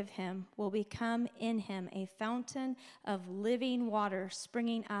shall give him will become in him a fountain of living water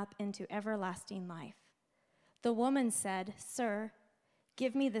springing up into everlasting life. The woman said, sir,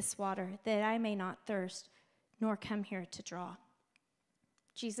 give me this water that I may not thirst, nor come here to draw.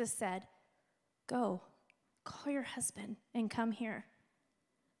 Jesus said, go, call your husband and come here.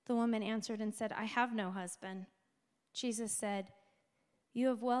 The woman answered and said, I have no husband. Jesus said, you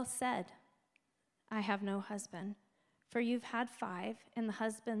have well said, I have no husband. For you've had 5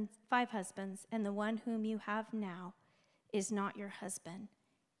 husbands, and the one whom you have now is not your husband,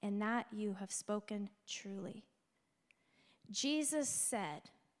 and that you have spoken truly. Jesus said,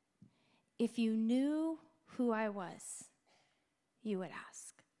 if you knew who I was, you would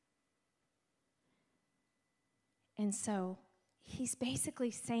ask. And so he's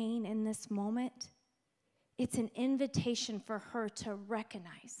basically saying in this moment, it's an invitation for her to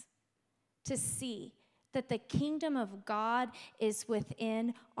recognize, to see that the kingdom of God is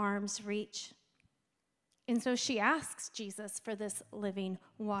within arm's reach. And so she asks Jesus for this living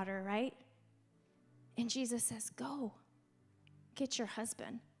water, right? And Jesus says, go, get your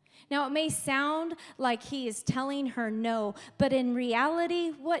husband. Now, it may sound like he is telling her no, but in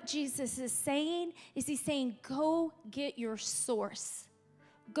reality, what Jesus is saying is he's saying, go get your source.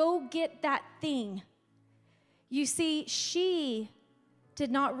 Go get that thing. You see, she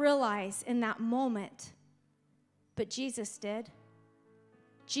did not realize in that moment, but Jesus did.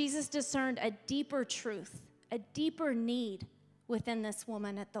 Jesus discerned a deeper truth, a deeper need within this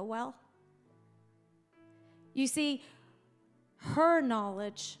woman at the well. You see, her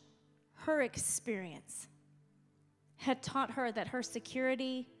knowledge, her experience had taught her that her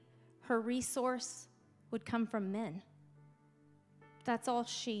security, her resource would come from men. That's all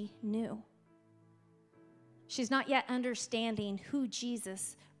she knew. She's not yet understanding who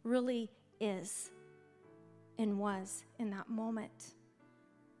Jesus really is and was in that moment.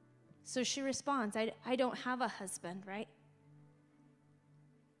 So she responds, I don't have a husband, right?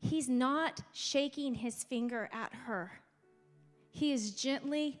 He's not shaking his finger at her. He is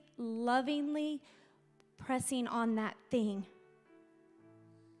gently, lovingly pressing on that thing,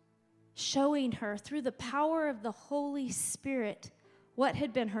 showing her through the power of the Holy Spirit what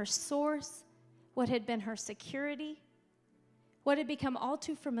had been her source, what had been her security, what had become all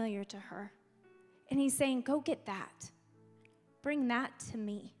too familiar to her. And he's saying, go get that. Bring that to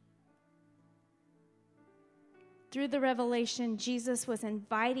me. Through the revelation, Jesus was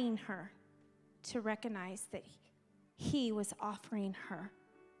inviting her to recognize that he was offering her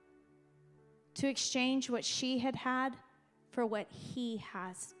to exchange what she had had for what he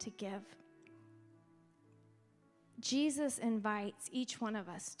has to give. Jesus invites each one of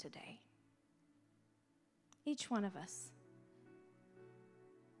us today Each one of us.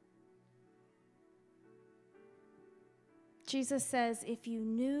 Jesus says, if you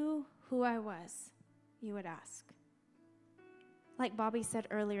knew who I was, you would ask. Like Bobby said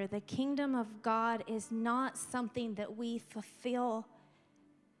earlier, the kingdom of God is not something that we fulfill.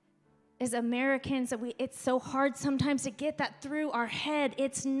 As Americans, it's so hard sometimes to get that through our head.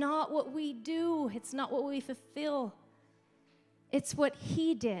 It's not what we do. It's not what we fulfill. It's what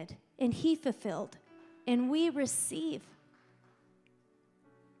he did and he fulfilled, and we receive.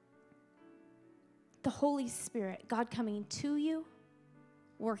 The Holy Spirit, God coming to you,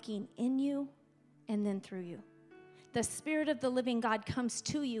 working in you, and then through you. The Spirit of the living God comes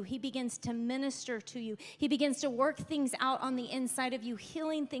to you. He begins to minister to you. He begins to work things out on the inside of you,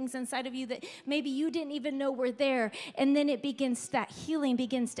 healing things inside of you that maybe you didn't even know were there. And then that healing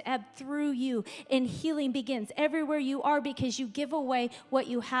begins to ebb through you, and healing begins everywhere you are because you give away what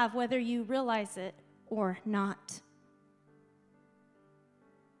you have, whether you realize it or not.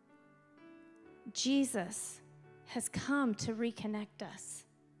 Jesus has come to reconnect us.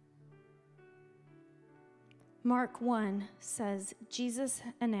 Mark 1 says, John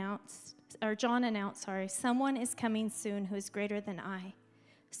announced, someone is coming soon who is greater than I,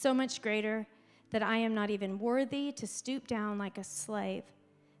 so much greater that I am not even worthy to stoop down like a slave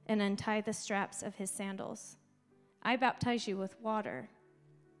and untie the straps of his sandals. I baptize you with water,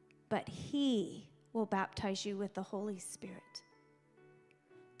 but he will baptize you with the Holy Spirit.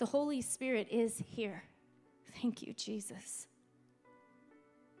 The Holy Spirit is here. Thank you, Jesus.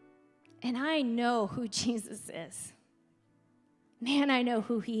 And I know who Jesus is. Man, I know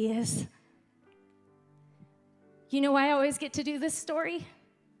who he is. You know why I always get to do this story?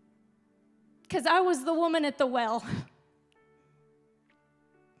 Because I was the woman at the well.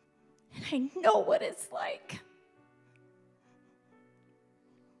 And I know what it's like.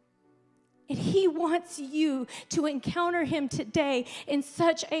 And he wants you to encounter him today in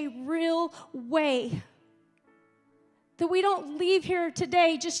such a real way that we don't leave here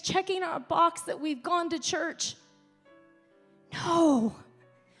today just checking our box that we've gone to church. No,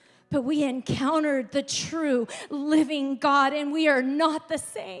 but we encountered the true living God, and we are not the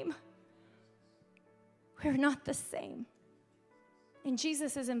same. We're not the same. And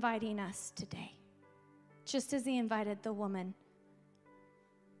Jesus is inviting us today, just as he invited the woman.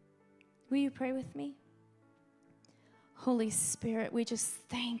 Will you pray with me? Holy Spirit, we just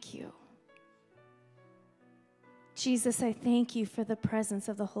thank you. Jesus, I thank you for the presence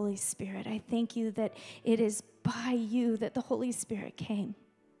of the Holy Spirit. I thank you that it is by you that the Holy Spirit came.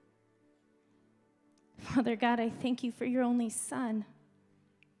 Father God, I thank you for your only Son.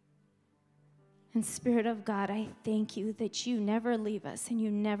 And Spirit of God, I thank you that you never leave us and you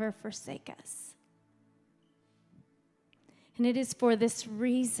never forsake us. And it is for this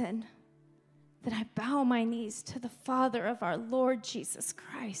reason that I bow my knees to the Father of our Lord Jesus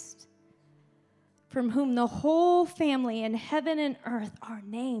Christ, from whom the whole family in heaven and earth are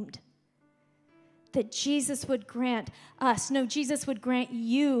named, that Jesus would grant us, no, Jesus would grant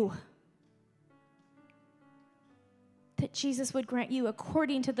you, that Jesus would grant you,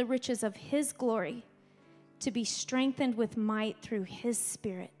 according to the riches of his glory, to be strengthened with might through his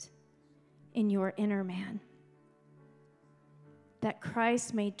Spirit in your inner man, that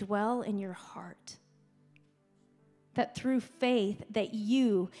Christ may dwell in your heart, that through faith that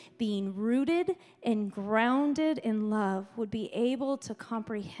you, being rooted and grounded in love, would be able to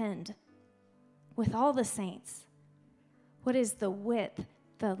comprehend with all the saints what is the width,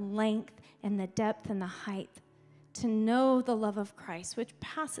 the length, and the depth and the height, to know the love of Christ, which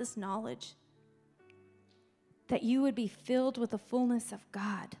passes knowledge, that you would be filled with the fullness of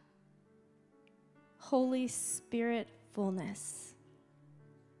God. Holy Spirit fullness.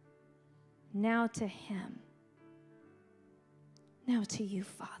 Now to him. Now to you,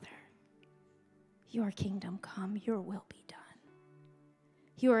 Father. Your kingdom come, your will be done.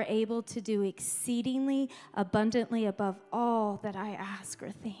 You are able to do exceedingly abundantly above all that I ask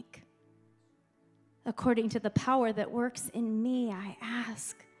or think. According to the power that works in me, I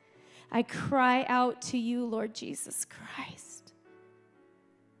ask. I cry out to you, Lord Jesus Christ,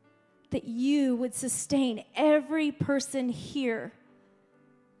 that you would sustain every person here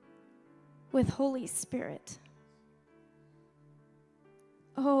with Holy Spirit.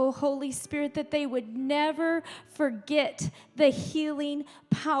 Oh, Holy Spirit, that they would never forget the healing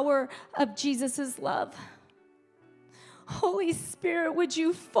power of Jesus' love. Holy Spirit, would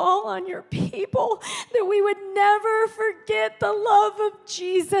you fall on your people, that we would never forget the love of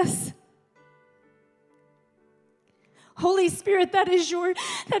Jesus. Holy Spirit, that is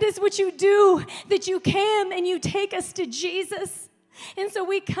what you do, that you come and you take us to Jesus. And so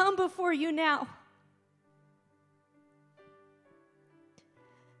we come before you now.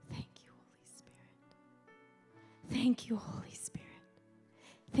 Thank you, Holy Spirit.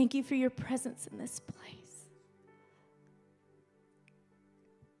 Thank you for your presence in this place.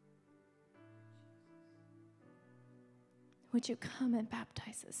 Would you come and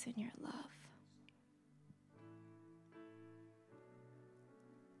baptize us in your love?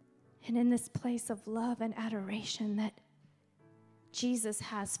 And in this place of love and adoration that Jesus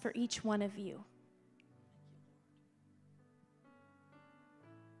has for each one of you,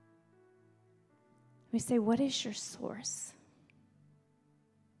 we say, what is your source?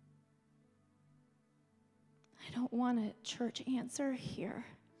 I don't want a church answer here.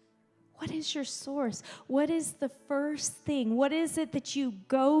 What is your source? What is the first thing? What is it that you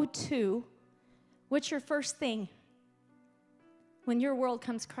go to? What's your first thing when your world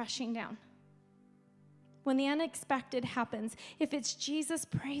comes crashing down? When the unexpected happens, if it's Jesus,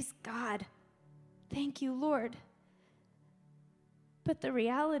 praise God. Thank you, Lord. But the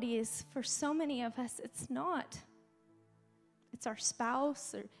reality is, for so many of us, it's not. It's our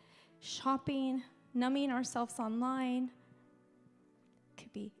spouse or shopping, numbing ourselves online. It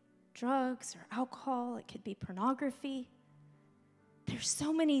could be drugs or alcohol. It could be pornography. There's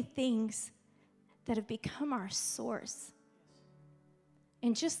so many things that have become our source.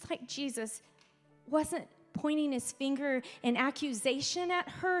 And just like Jesus wasn't pointing his finger in accusation at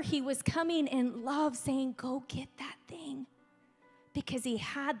her, he was coming in love saying, go get that thing. Because he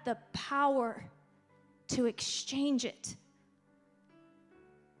had the power to exchange it.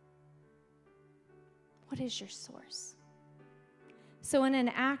 What is your source? So in an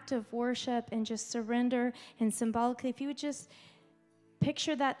act of worship and just surrender and symbolically, if you would just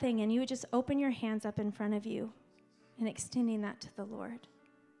picture that thing and you would just open your hands up in front of you and extending that to the Lord.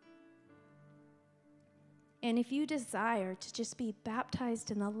 And if you desire to just be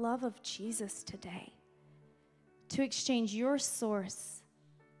baptized in the love of Jesus today, to exchange your source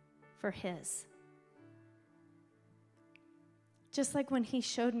for his. Just like when he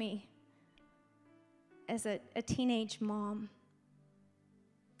showed me as a teenage mom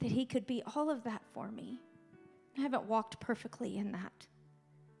that he could be all of that for me. I haven't walked perfectly in that,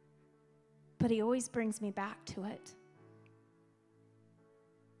 but he always brings me back to it.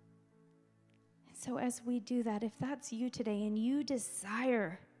 And so as we do that, if that's you today and you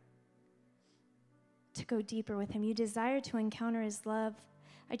desire to go deeper with him, you desire to encounter his love,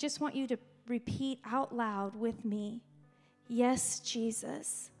 I just want you to repeat out loud with me, yes,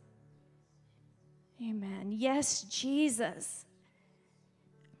 Jesus. Amen. Yes, Jesus.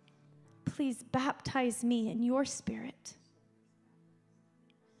 Please baptize me in your spirit.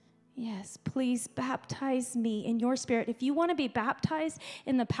 Yes, please baptize me in your spirit. If you want to be baptized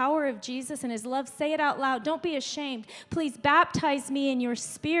in the power of Jesus and his love, say it out loud. Don't be ashamed. Please baptize me in your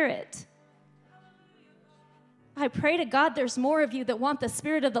spirit. I pray to God there's more of you that want the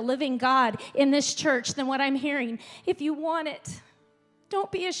Spirit of the living God in this church than what I'm hearing. If you want it,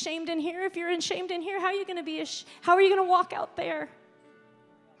 don't be ashamed in here. If you're ashamed in here, how are you going to walk out there?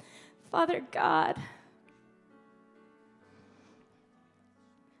 Father God.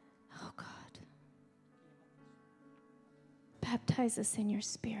 Oh God. Baptize us in your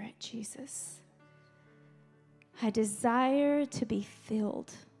Spirit, Jesus. I desire to be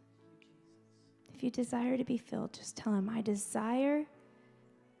filled. If you desire to be filled, just tell him, I desire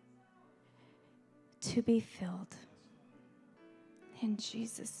to be filled. In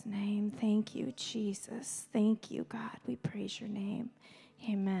Jesus' name, thank you, Jesus. Thank you, God. We praise your name.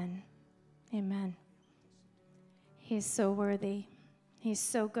 Amen. Amen. He's so worthy. He's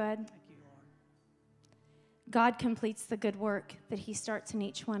so good. Thank you, Lord. God completes the good work that he starts in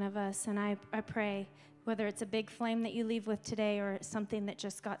each one of us. And I pray, whether it's a big flame that you leave with today or something that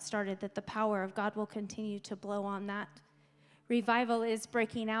just got started, that the power of God will continue to blow on that. Revival is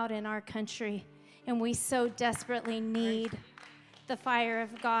breaking out in our country, and we so desperately need the fire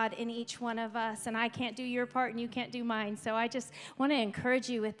of God in each one of us. And I can't do your part, and you can't do mine. So I just want to encourage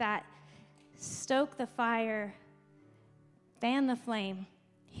you with that. Stoke the fire. Fan the flame.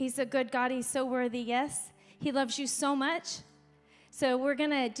 He's a good God. He's so worthy. Yes, he loves you so much. So we're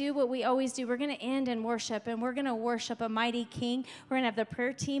going to do what we always do. We're going to end in worship, and we're going to worship a mighty King. We're going to have the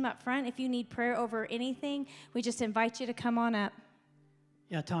prayer team up front. If you need prayer over anything, we just invite you to come on up.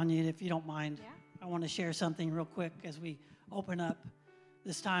 Yeah, Tanya, if you don't mind, Yeah. I want to share something real quick as we open up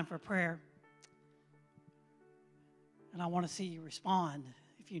this time for prayer. And I want to see you respond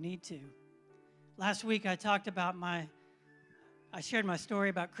if you need to. Last week I talked about I shared my story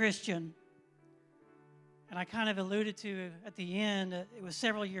about Christian. And I kind of alluded to at the end, it was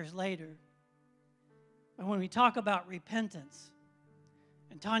several years later. But when we talk about repentance,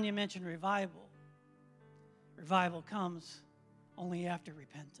 and Tanya mentioned revival, revival comes only after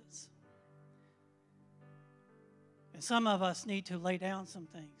repentance. And some of us need to lay down some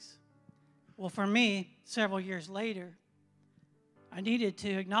things. Well, for me, several years later, I needed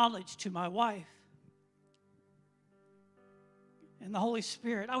to acknowledge to my wife and the Holy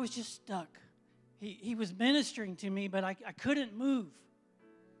Spirit, I was just stuck. He was ministering to me, but I couldn't move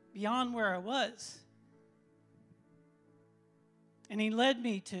beyond where I was. And he led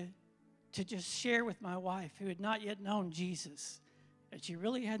me to just share with my wife, who had not yet known Jesus, that she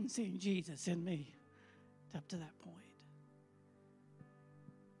really hadn't seen Jesus in me up to that point.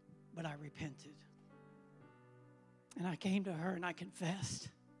 But I repented. And I came to her and I confessed.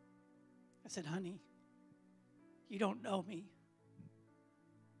 I said, honey, you don't know me,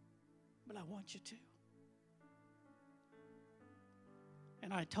 but I want you to.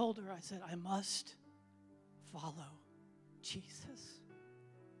 And I told her, I said, I must follow Jesus.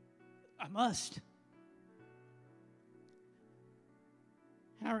 I must.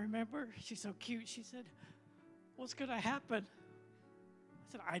 And I remember, she's so cute, she said, what's going to happen?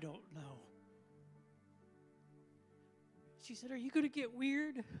 I said, I don't know. She said, are you going to get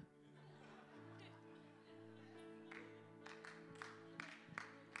weird? I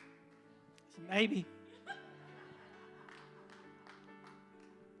said, maybe. I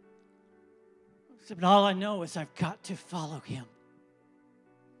said, but all I know is I've got to follow him.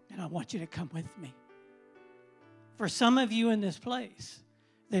 And I want you to come with me. For some of you in this place,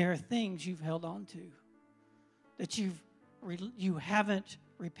 there are things you've held on to that you haven't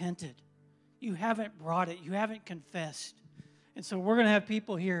repented. You haven't brought it. You haven't confessed. And so we're going to have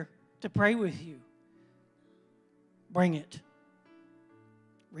people here to pray with you. Bring it.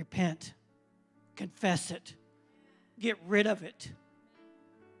 Repent. Confess it. Get rid of it.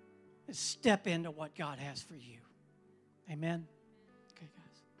 And step into what God has for you. Amen. Okay,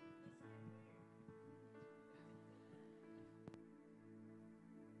 guys.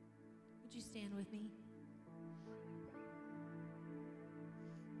 Would you stand with me?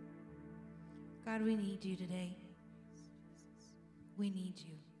 God, we need you today. We need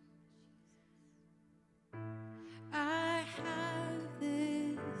you. I have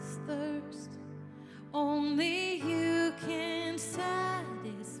this thirst, only you can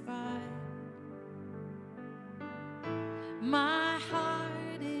satisfy. My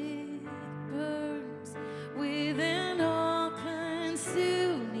heart, it burns with an all-consuming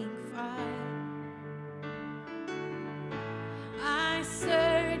fire. I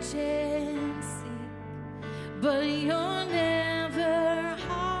search and seek, but you're never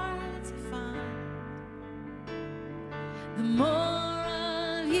hard to find. The more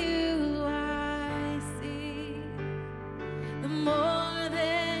of you I see, the more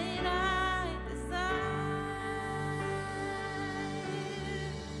that I desire.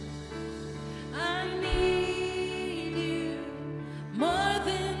 I need you more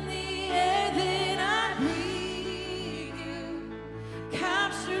than the air that I breathe. You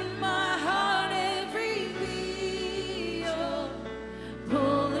captured my heart, every beat.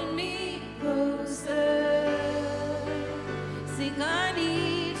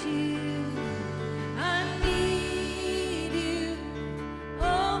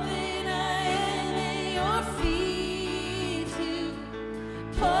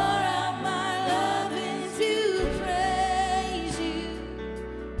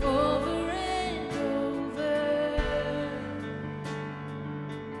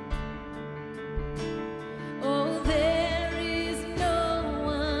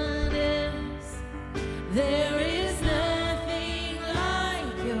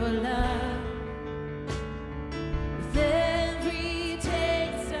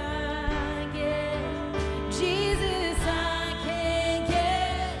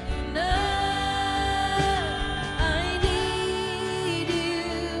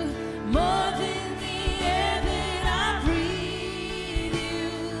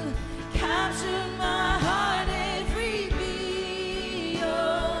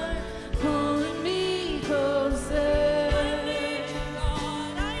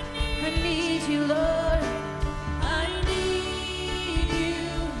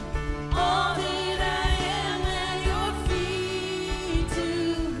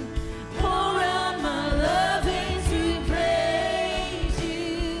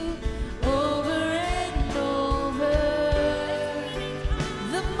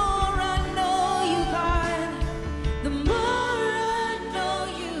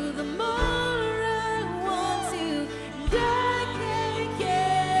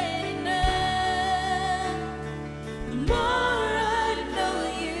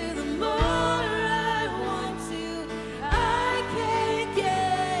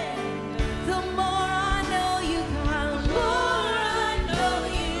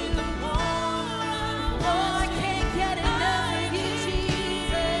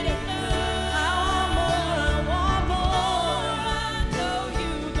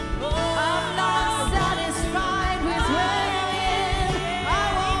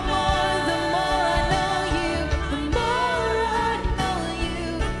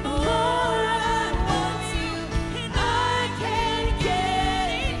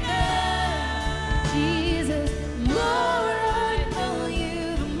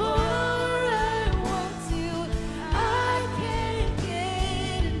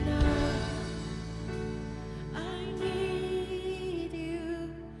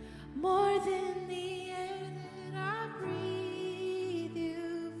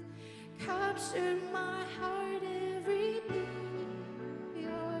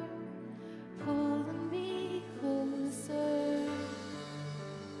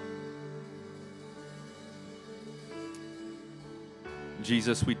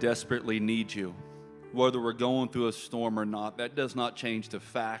 Jesus, we desperately need you. Whether we're going through a storm or not, that does not change the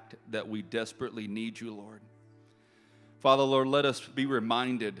fact that we desperately need you, Lord. Father, Lord, let us be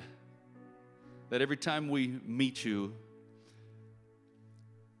reminded that every time we meet you,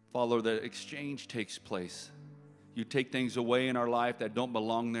 Father, that exchange takes place. You take things away in our life that don't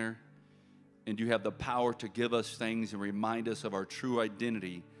belong there, and you have the power to give us things and remind us of our true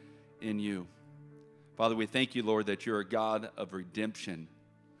identity in you. Father, we thank you, Lord, that you're a God of redemption.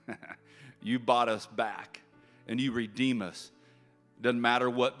 You bought us back, and you redeem us. Doesn't matter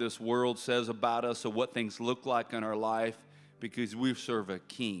what this world says about us or what things look like in our life, because we serve a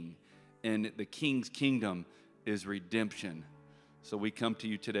king, and the king's kingdom is redemption. So we come to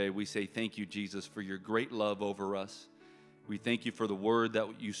you today. We say thank you, Jesus, for your great love over us. We thank you for the word that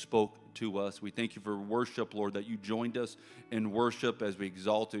you spoke to us. We thank you for worship, Lord, that you joined us in worship as we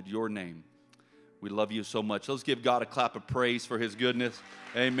exalted your name. We love you so much. Let's give God a clap of praise for his goodness.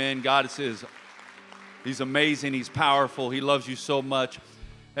 Amen. God says he's amazing. He's powerful. He loves you so much.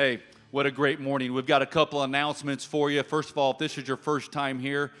 Hey, what a great morning. We've got a couple announcements for you. First of all, if this is your first time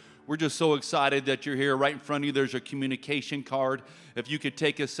here, we're just so excited that you're here. Right in front of you, there's a communication card. If you could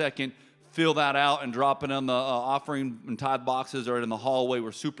take a second, fill that out and drop it on the offering and tithe boxes or in the hallway.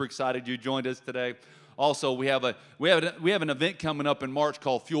 We're super excited you joined us today. Also, we have an event coming up in March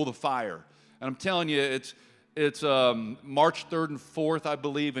called Fuel the Fire. And I'm telling you, it's March 3rd and 4th, I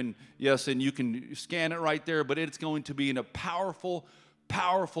believe. And yes, and you can scan it right there. But it's going to be in a powerful,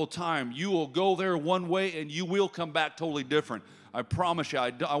 powerful time. You will go there one way and you will come back totally different. I promise you,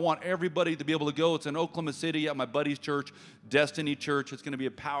 I want everybody to be able to go. It's in Oklahoma City at my buddy's church, Destiny Church. It's going to be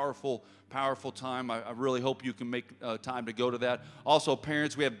a powerful, powerful time. I really hope you can make time to go to that. Also,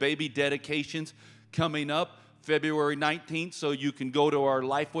 parents, we have baby dedications coming up February 19th, so you can go to our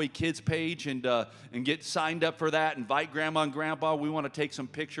LifeWay Kids page and get signed up for that. Invite Grandma and Grandpa. We want to take some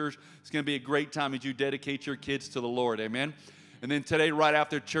pictures. It's going to be a great time as you dedicate your kids to the Lord. Amen. And then today, right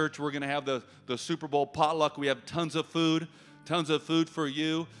after church, we're going to have the Super Bowl potluck. We have tons of food for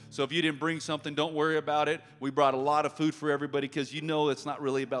you. So if you didn't bring something, don't worry about it. We brought a lot of food for everybody because you know it's not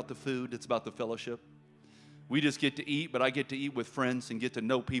really about the food. It's about the fellowship. We just get to eat, but I get to eat with friends and get to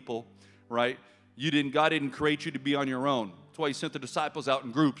know people, right? God didn't create you to be on your own. That's why he sent the disciples out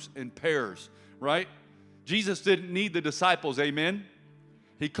in groups, in pairs, right? Jesus didn't need the disciples, amen?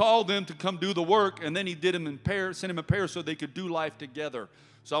 He called them to come do the work, and then he did them in pairs, sent them in pairs so they could do life together.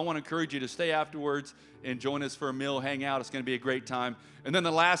 So I want to encourage you to stay afterwards and join us for a meal, hang out. It's going to be a great time. And then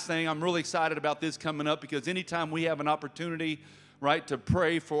the last thing, I'm really excited about this coming up because anytime we have an opportunity, right, to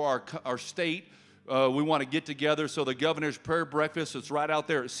pray for our state, we want to get together. So the governor's prayer breakfast is right out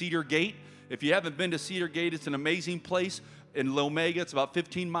there at Cedar Gate. If you haven't been to Cedar Gate, it's an amazing place in Lomega. It's about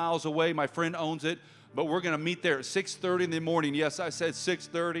 15 miles away. My friend owns it. But we're going to meet there at 6:30 in the morning. Yes, I said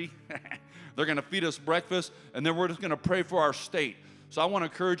 6:30. They're going to feed us breakfast, and then we're just going to pray for our state. So I want to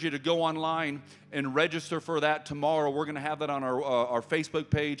encourage you to go online and register for that tomorrow. We're going to have that on our Facebook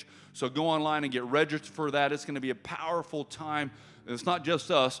page. So go online and get registered for that. It's going to be a powerful time. And it's not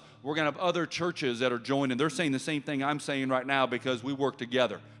just us. We're going to have other churches that are joining. They're saying the same thing I'm saying right now because we work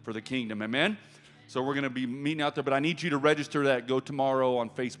together for the kingdom. Amen? So we're going to be meeting out there. But I need you to register that. Go tomorrow on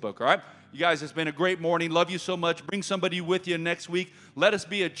Facebook, all right? You guys, it's been a great morning. Love you so much. Bring somebody with you next week. Let us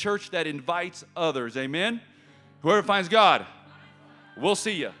be a church that invites others. Amen? Whoever finds God, we'll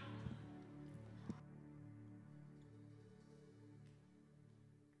see you.